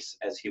creative space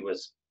as he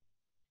was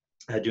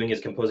doing his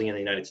composing in the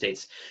United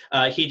States.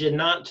 He did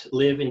not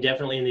live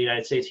indefinitely in the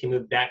United States. He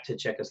moved back to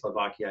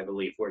Czechoslovakia, I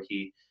believe, where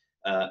he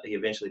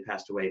eventually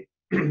passed away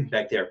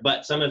back there.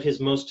 But some of his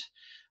most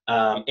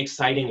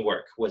exciting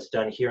work was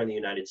done here in the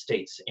United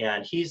States.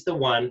 And he's the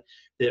one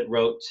that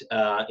wrote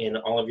in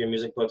all of your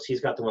music books,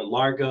 he's got the one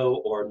Largo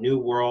or New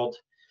World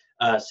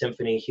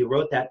Symphony. He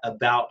wrote that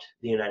about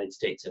the United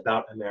States,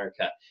 about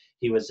America.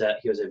 He was a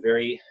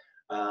very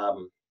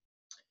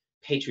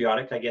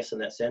patriotic, I guess, in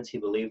that sense. He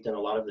believed in a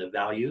lot of the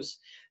values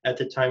at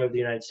the time of the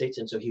United States,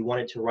 and so he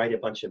wanted to write a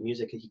bunch of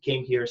music. He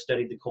came here,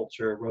 studied the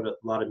culture, wrote a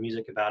lot of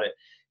music about it,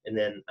 and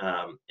then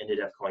ended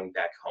up going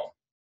back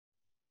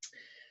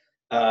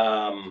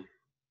home.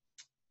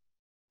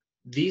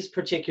 These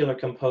particular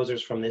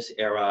composers from this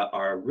era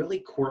are really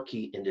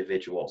quirky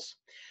individuals.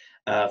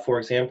 For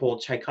example,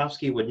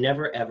 Tchaikovsky would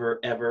never, ever,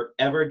 ever,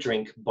 ever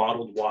drink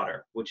bottled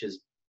water, which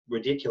is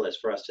ridiculous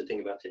for us to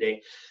think about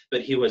today.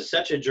 But he was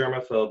such a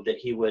germaphobe that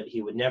he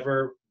would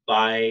never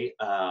buy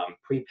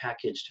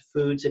prepackaged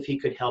foods if he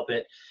could help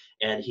it,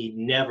 and he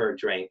never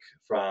drank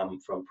from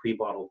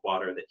pre-bottled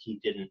water that he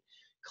didn't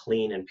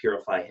clean and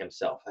purify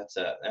himself.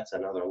 That's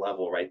another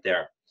level right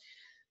there.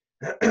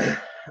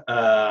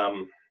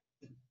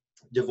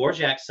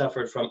 Dvorak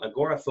suffered from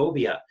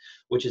agoraphobia,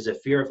 which is a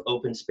fear of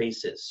open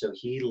spaces. So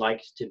he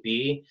liked to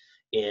be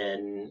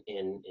in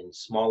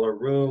smaller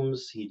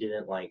rooms. He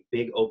didn't like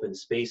big open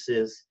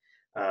spaces.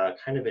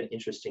 Kind of an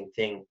interesting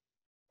thing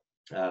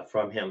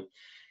from him.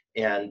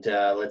 And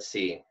let's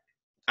see.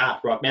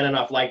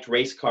 Rachmaninoff liked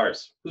race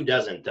cars. Who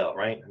doesn't, though,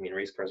 right? I mean,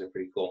 race cars are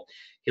pretty cool.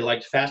 He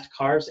liked fast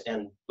cars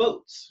and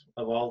boats,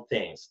 of all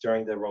things,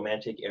 during the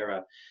Romantic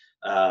era.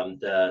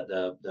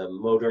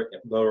 The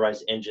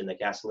motorized engine, the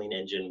gasoline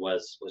engine,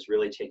 was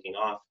really taking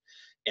off,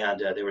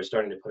 and they were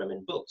starting to put them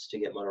in boats, to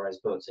get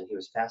motorized boats, and he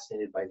was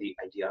fascinated by the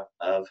idea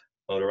of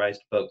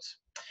motorized boats.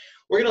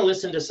 We're going to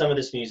listen to some of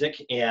this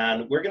music,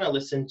 and we're going to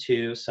listen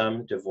to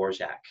some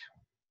Dvorak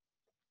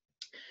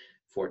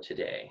for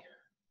today.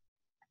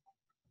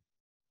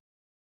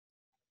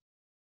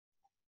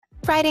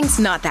 Writing's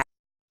not that.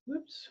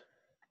 Whoops.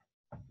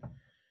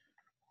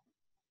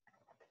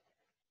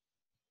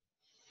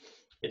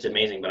 It's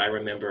amazing, but I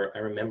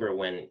remember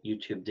when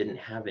YouTube didn't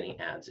have any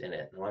ads in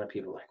it. And a lot of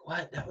people were like,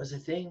 what? That was a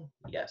thing?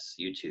 Yes,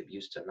 YouTube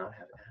used to not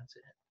have ads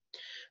in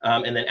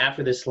it. And then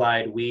after this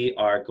slide, we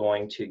are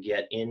going to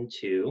get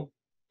into,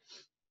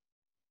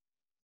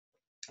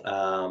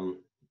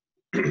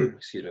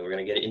 excuse me, we're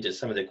going to get into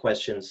some of the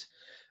questions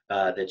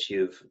that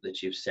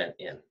you've sent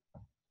in.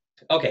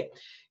 Okay,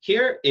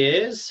 here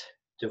is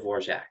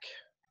Dvorak.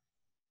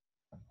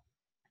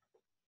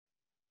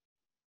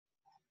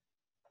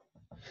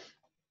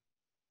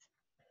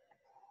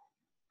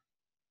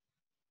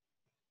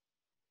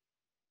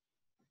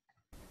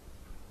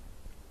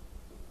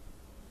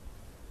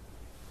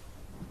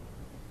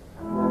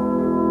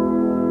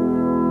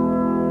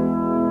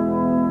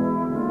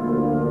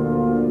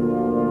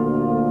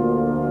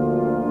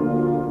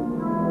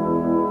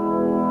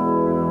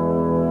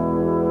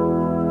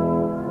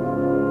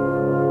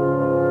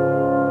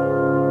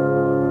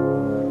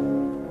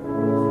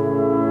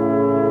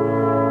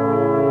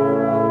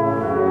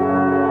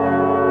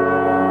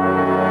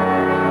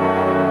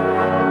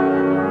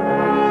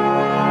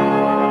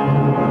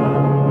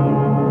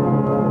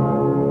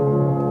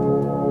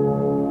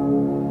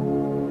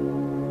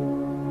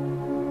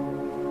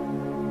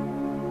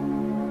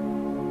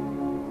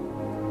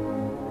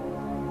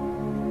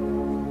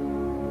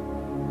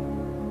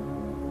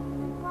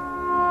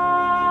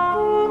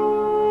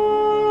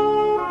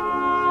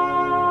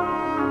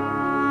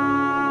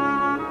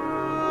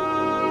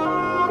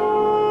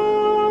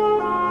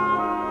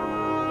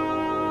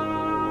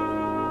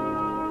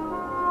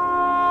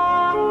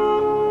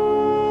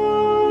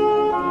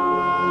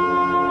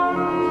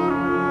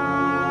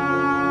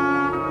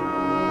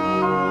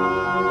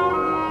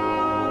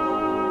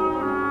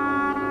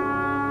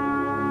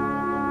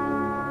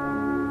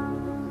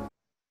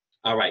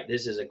 All right,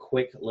 this is a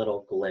quick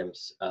little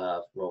glimpse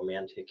of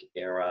Romantic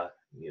era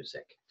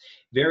music.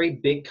 Very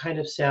big kind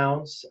of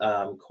sounds.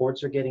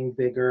 Chords are getting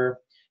bigger.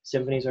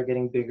 Symphonies are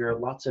getting bigger.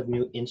 Lots of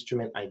new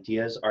instrument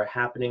ideas are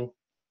happening.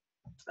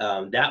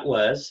 That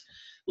was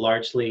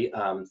largely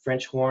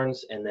French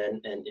horns, and then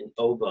an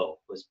oboe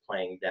was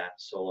playing that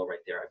solo right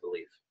there, I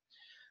believe.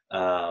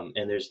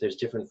 And there's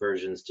different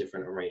versions,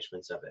 different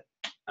arrangements of it.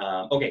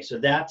 Okay, so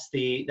that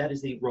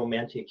is the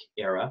Romantic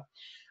era.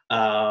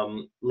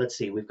 Let's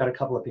see, we've got a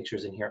couple of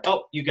pictures in here.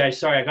 Oh, you guys,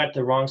 sorry, I got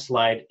the wrong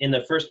slide. In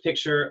the first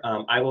picture,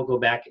 I will go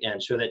back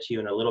and show that to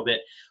you in a little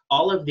bit.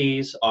 All of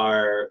these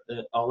are,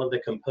 all of the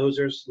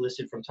composers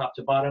listed from top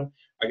to bottom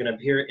are going to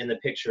appear in the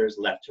pictures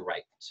left to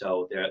right.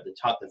 So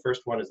the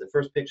first one is the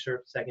first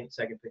picture, second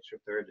picture,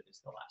 third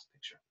is the last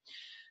picture.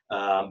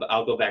 But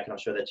I'll go back and I'll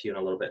show that to you in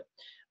a little bit.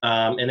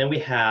 And then we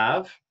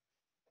have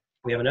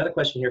another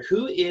question here.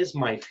 Who is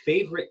my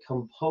favorite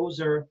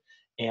composer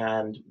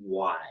and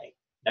why?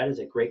 That is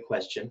a great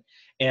question.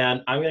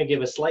 And I'm going to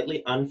give a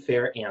slightly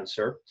unfair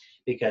answer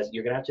because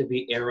you're going to have to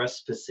be era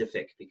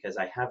specific, because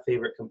I have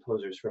favorite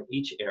composers from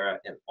each era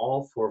and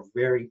all for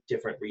very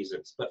different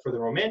reasons. But for the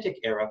Romantic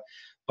era,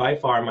 by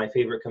far my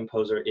favorite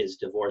composer is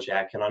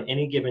Dvorak. And on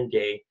any given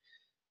day,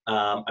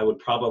 I would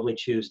probably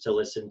choose to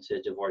listen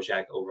to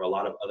Dvorak over a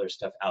lot of other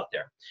stuff out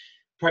there.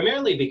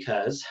 Primarily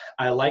because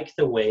I like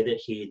the way that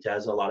he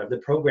does a lot of the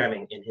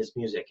programming in his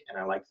music, and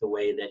I like the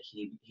way that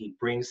he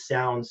brings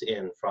sounds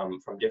in from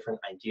different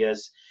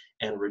ideas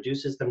and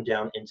reduces them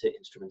down into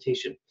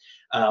instrumentation.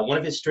 One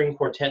of his string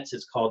quartets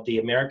is called the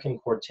American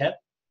Quartet.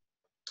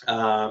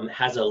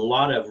 Has a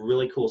lot of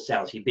really cool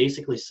sounds. He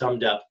basically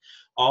summed up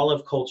all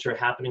of culture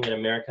happening in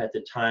America at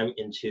the time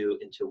into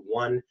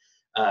one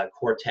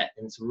quartet,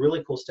 and it's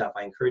really cool stuff.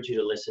 I encourage you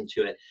to listen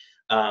to it.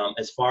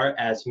 As far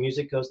as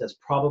music goes, that's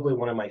probably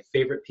one of my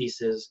favorite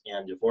pieces,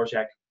 and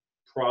Dvorak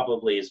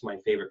probably is my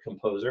favorite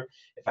composer.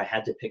 If I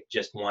had to pick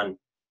just one,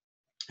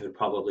 it would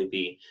probably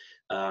be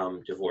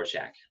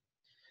Dvorak.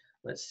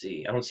 Let's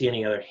see, I don't see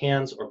any other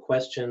hands or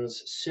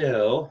questions,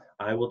 so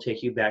I will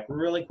take you back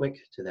really quick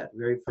to that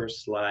very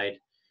first slide,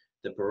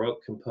 the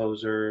Baroque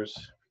composers.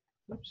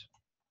 Oops.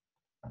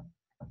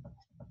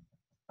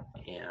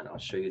 And I'll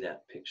show you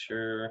that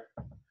picture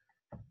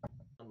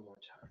one more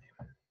time.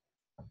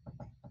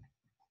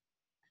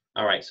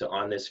 All right, so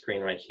on this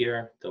screen right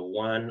here, the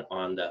one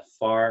on the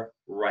far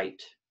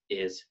right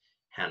is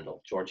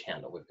Handel, George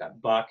Handel. We've got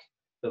Bach,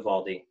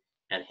 Vivaldi,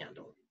 and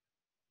Handel.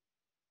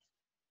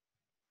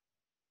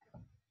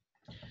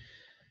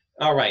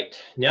 All right,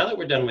 now that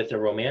we're done with the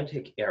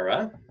Romantic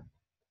era,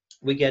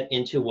 we get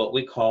into what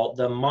we call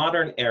the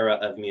modern era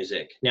of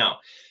music. Now,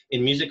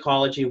 in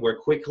musicology, we're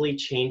quickly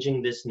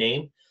changing this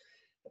name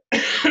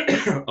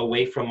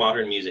away from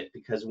modern music,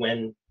 because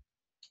when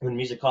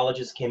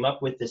musicologists came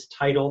up with this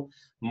title,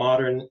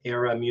 modern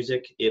era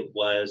music, it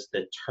was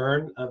the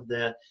turn of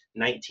the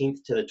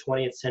 19th to the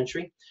 20th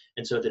century.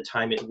 And so at the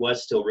time, it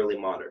was still really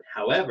modern.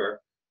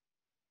 However,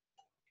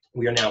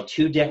 we are now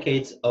 2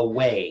 decades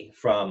away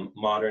from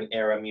modern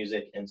era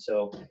music. And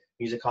so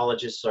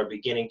musicologists are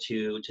beginning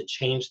to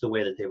change the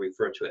way that they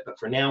refer to it. But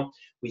for now,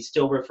 we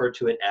still refer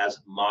to it as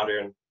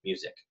modern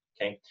music,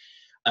 okay?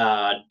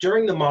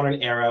 During the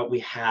modern era, we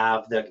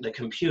have the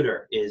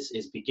computer is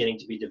beginning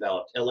to be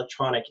developed.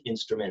 Electronic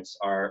instruments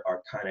are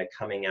kind of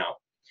coming out.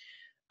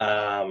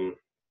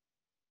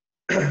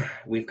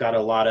 We've got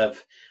a lot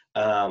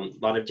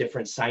of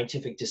different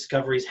scientific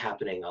discoveries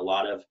happening, a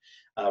lot of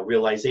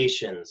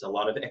realizations, a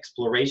lot of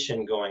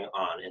exploration going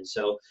on. And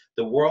so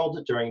the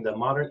world during the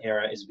modern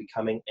era is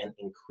becoming an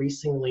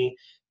increasingly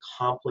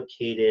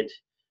complicated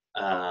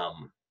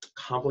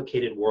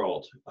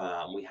world.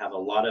 We have a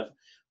lot of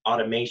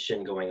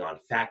automation going on,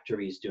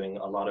 factories doing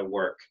a lot of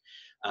work.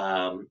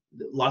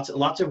 Lots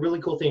of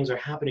really cool things are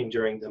happening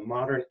during the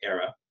modern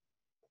era.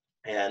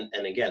 And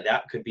again,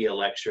 that could be a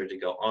lecture to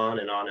go on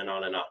and on and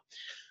on and on.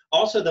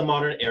 Also, the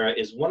modern era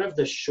is one of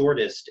the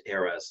shortest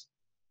eras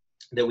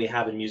that we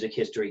have in music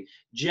history.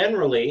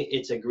 Generally,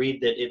 it's agreed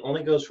that it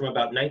only goes from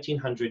about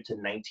 1900 to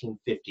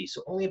 1950,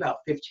 so only about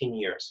 15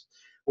 years.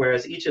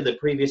 Whereas each of the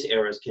previous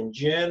eras can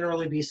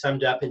generally be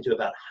summed up into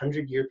about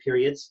 100-year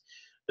periods.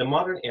 The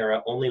modern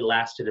era only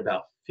lasted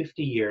about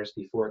 50 years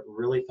before it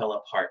really fell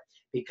apart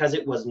because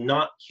it was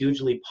not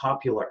hugely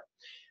popular.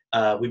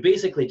 We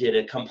basically did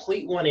a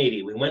complete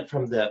 180. We went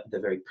from the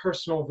very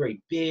personal,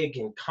 very big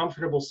and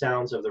comfortable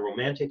sounds of the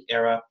Romantic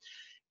era,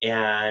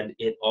 and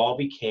it all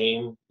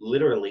became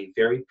literally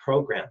very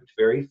programmed,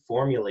 very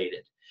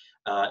formulated.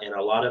 And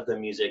a lot of the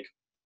music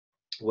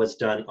was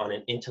done on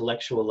an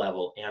intellectual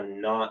level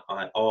and not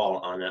at all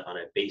on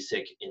a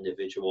basic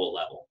individual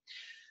level.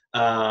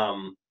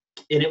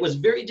 And it was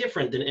very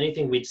different than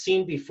anything we'd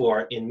seen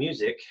before in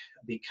music,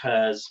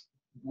 because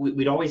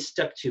we'd always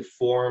stuck to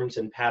forms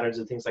and patterns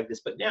and things like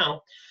this. But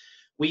now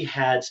we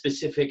had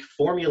specific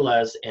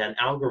formulas and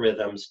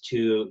algorithms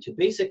to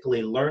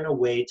basically learn a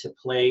way to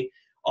play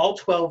all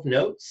 12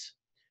 notes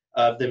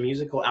of the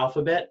musical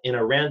alphabet in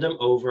a random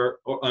order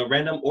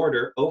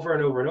over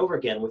and over and over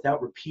again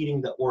without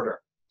repeating the order.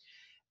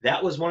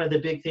 That was one of the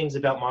big things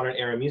about modern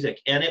era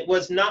music, and it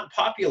was not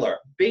popular.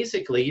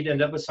 Basically, you'd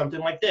end up with something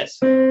like this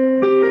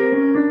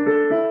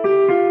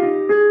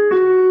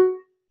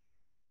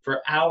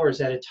for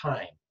hours at a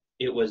time.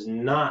 It was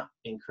not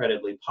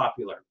incredibly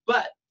popular,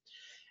 but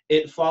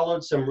it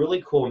followed some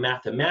really cool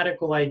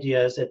mathematical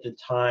ideas at the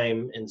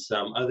time and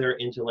some other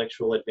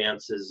intellectual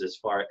advances as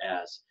far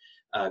as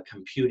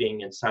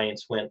computing and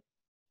science went.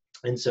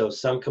 And so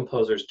some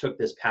composers took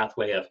this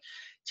pathway of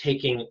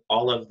taking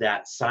all of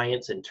that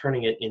science and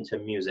turning it into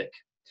music.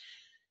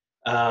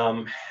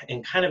 And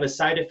kind of a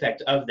side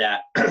effect of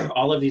that,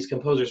 all of these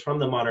composers from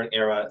the modern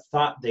era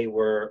thought they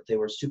were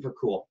super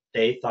cool.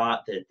 They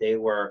thought that they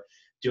were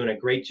doing a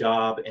great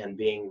job and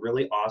being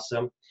really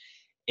awesome.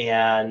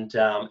 And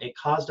it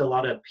caused a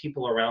lot of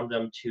people around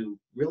them to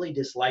really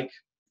dislike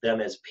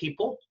them as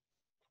people,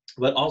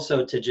 but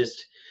also to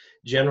just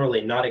generally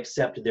not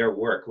accept their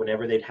work.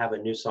 Whenever they'd have a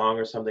new song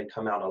or something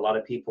come out, a lot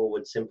of people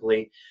would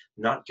simply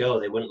not go.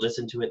 They wouldn't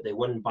listen to it. They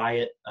wouldn't buy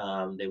it.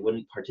 They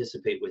wouldn't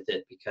participate with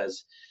it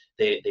because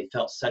they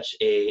felt such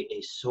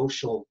a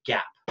social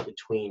gap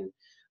between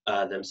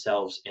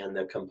themselves and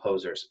the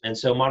composers. And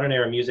so modern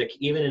era music,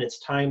 even in its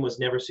time, was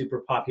never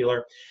super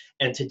popular.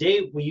 And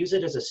today we use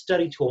it as a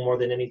study tool more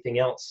than anything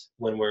else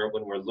when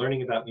we're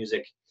learning about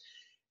music.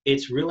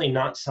 It's really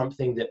not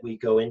something that we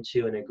go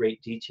into in a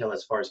great detail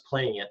as far as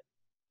playing it.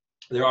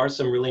 There are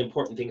some really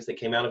important things that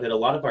came out of it. A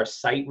lot of our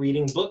sight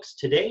reading books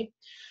today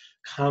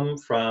come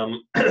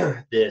from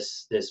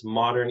this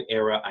modern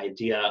era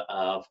idea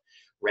of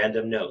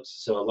random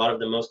notes. So a lot of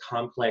the most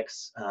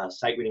complex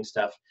sight reading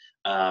stuff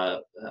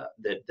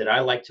that I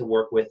like to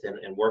work with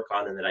and work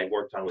on, and that I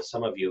worked on with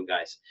some of you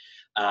guys,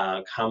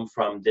 come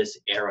from this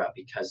era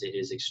because it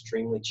is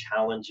extremely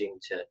challenging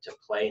to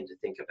play and to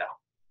think about.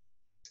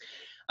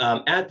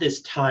 At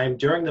this time,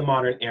 during the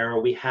modern era,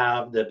 we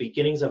have the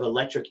beginnings of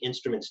electric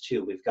instruments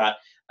too. We've got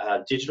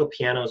digital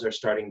pianos are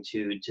starting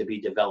to be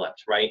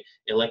developed, right?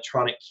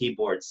 Electronic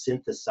keyboards,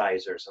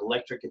 synthesizers,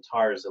 electric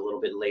guitars a little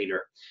bit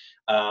later.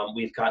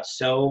 We've got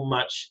so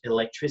much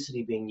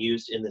electricity being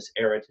used in this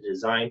era to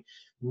design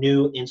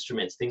new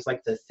instruments. Things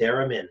like the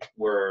theremin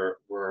were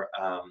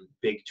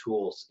big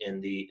tools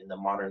in the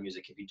modern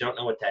music. If you don't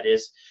know what that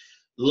is,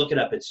 look it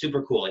up. It's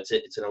super cool. It's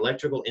an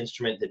electrical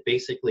instrument that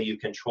basically you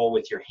control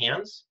with your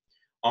hands,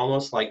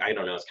 almost like, I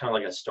don't know, it's kind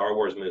of like a Star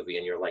Wars movie,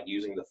 and you're like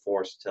using the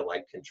force to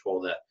like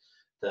control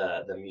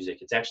the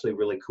music. It's actually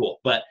really cool.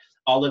 But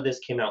all of this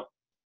came out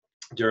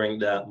during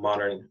the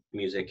modern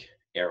music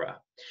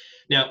era.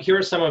 Now, here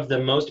are some of the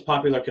most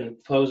popular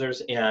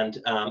composers,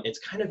 and it's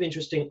kind of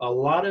interesting. A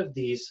lot of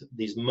these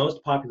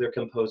most popular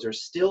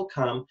composers still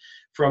come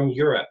from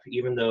Europe,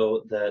 even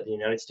though the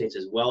United States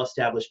is well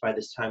established by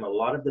this time. A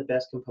lot of the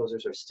best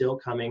composers are still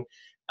coming,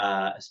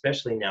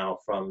 especially now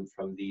from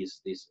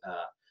these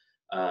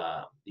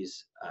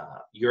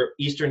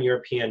Eastern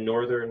European,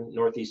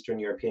 Northeastern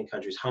European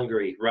countries: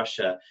 Hungary,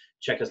 Russia,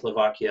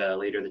 Czechoslovakia,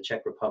 later the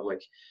Czech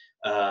Republic.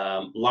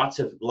 Lots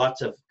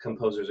of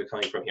composers are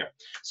coming from here.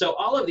 So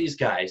all of these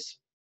guys,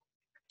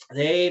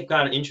 they've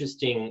got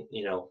interesting,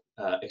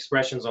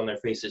 expressions on their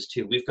faces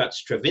too. We've got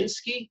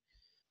Stravinsky,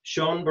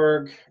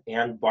 Schoenberg,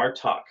 and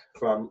Bartók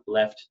from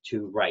left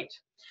to right.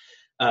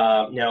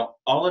 Now,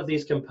 all of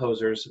these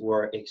composers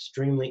were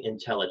extremely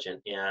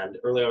intelligent, and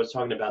earlier I was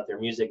talking about their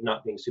music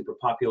not being super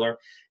popular.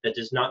 That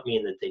does not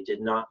mean that they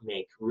did not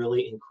make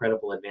really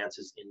incredible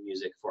advances in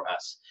music for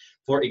us.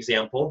 For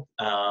example,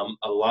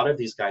 a lot of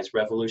these guys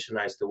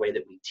revolutionized the way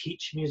that we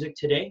teach music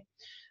today.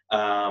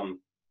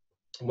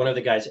 One of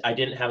the guys, I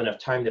didn't have enough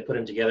time to put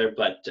them together,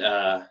 but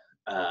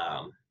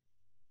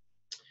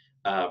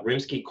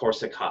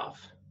Rimsky-Korsakov,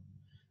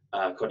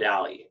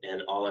 Kodaly,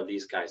 and all of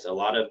these guys. A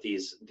lot of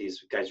these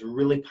guys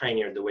really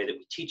pioneered the way that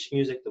we teach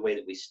music, the way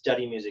that we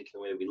study music, and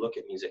the way that we look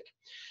at music.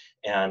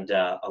 And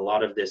a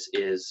lot of this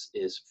is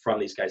from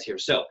these guys here.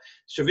 So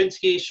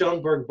Stravinsky,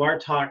 Schoenberg,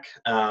 Bartók.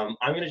 I'm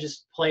going to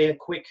just play a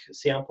quick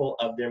sample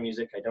of their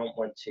music. I don't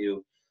want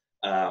to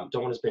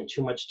spend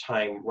too much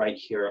time right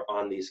here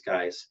on these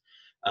guys.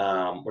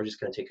 We're just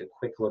going to take a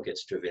quick look at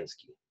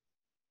Stravinsky.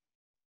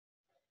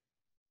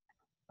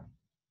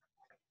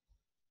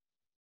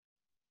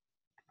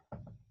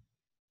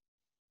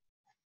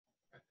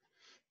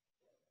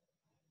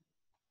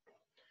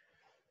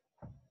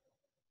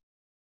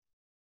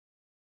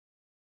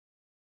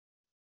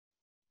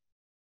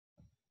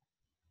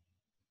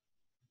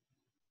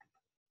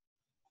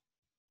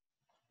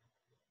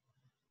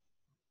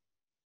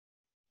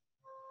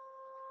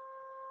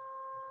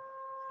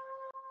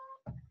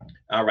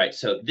 All right,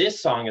 so this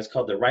song is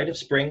called "The Rite of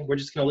Spring." We're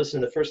just going to listen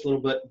to the first little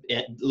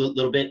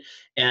bit,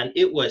 and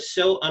it was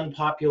so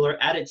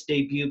unpopular at its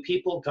debut.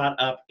 People got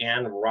up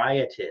and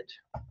rioted.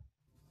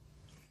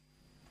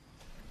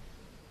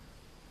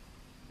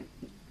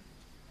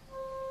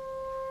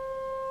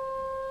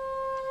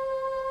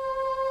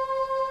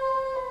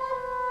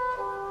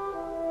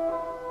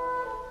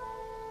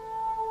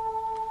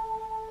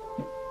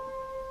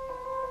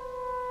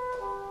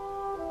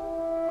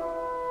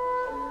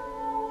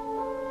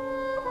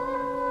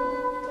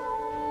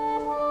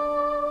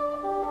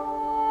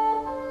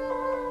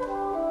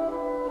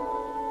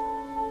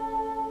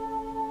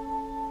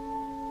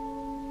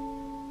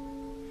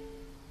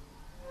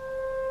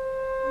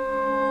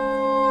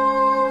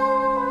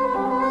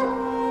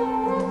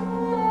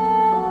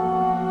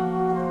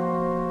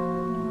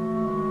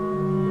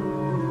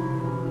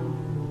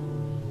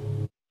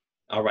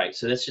 All right,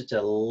 so that's just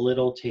a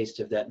little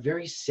taste of that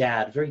very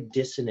sad, very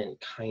dissonant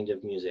kind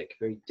of music,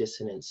 very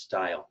dissonant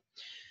style.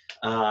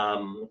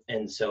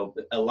 And so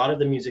a lot of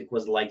the music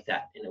was like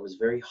that, and it was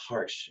very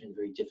harsh and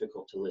very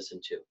difficult to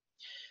listen to.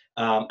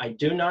 I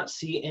do not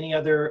see any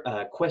other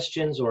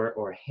questions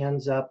or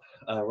hands up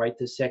right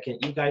this second.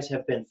 You guys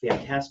have been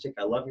fantastic.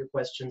 I love your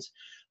questions.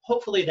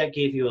 Hopefully that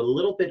gave you a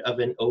little bit of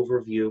an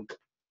overview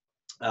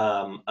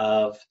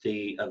of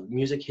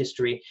music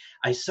history.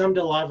 I summed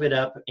a lot of it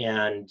up,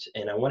 and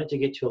I wanted to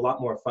get to a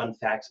lot more fun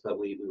facts, but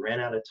we ran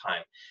out of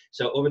time.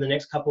 So over the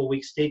next couple of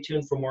weeks, stay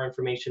tuned for more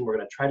information. We're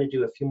going to try to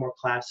do a few more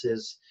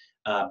classes,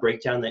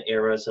 break down the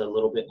eras a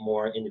little bit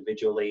more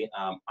individually.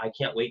 I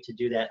can't wait to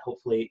do that.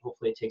 Hopefully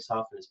it takes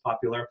off and is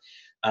popular.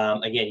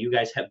 Again, you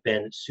guys have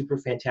been super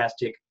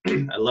fantastic.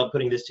 I love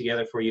putting this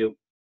together for you.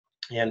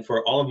 And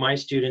for all of my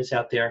students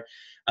out there,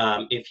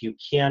 if you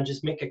can,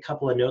 just make a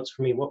couple of notes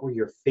for me. What were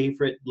your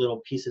favorite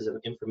little pieces of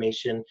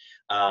information?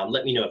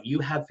 Let me know if you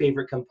have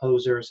favorite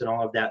composers and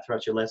all of that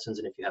throughout your lessons.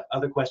 And if you have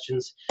other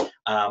questions,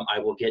 I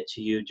will get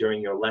to you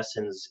during your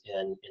lessons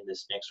in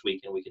this next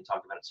week, and we can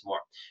talk about it some more.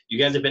 You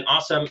guys have been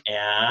awesome,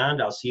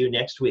 and I'll see you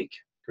next week.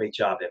 Great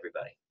job,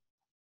 everybody.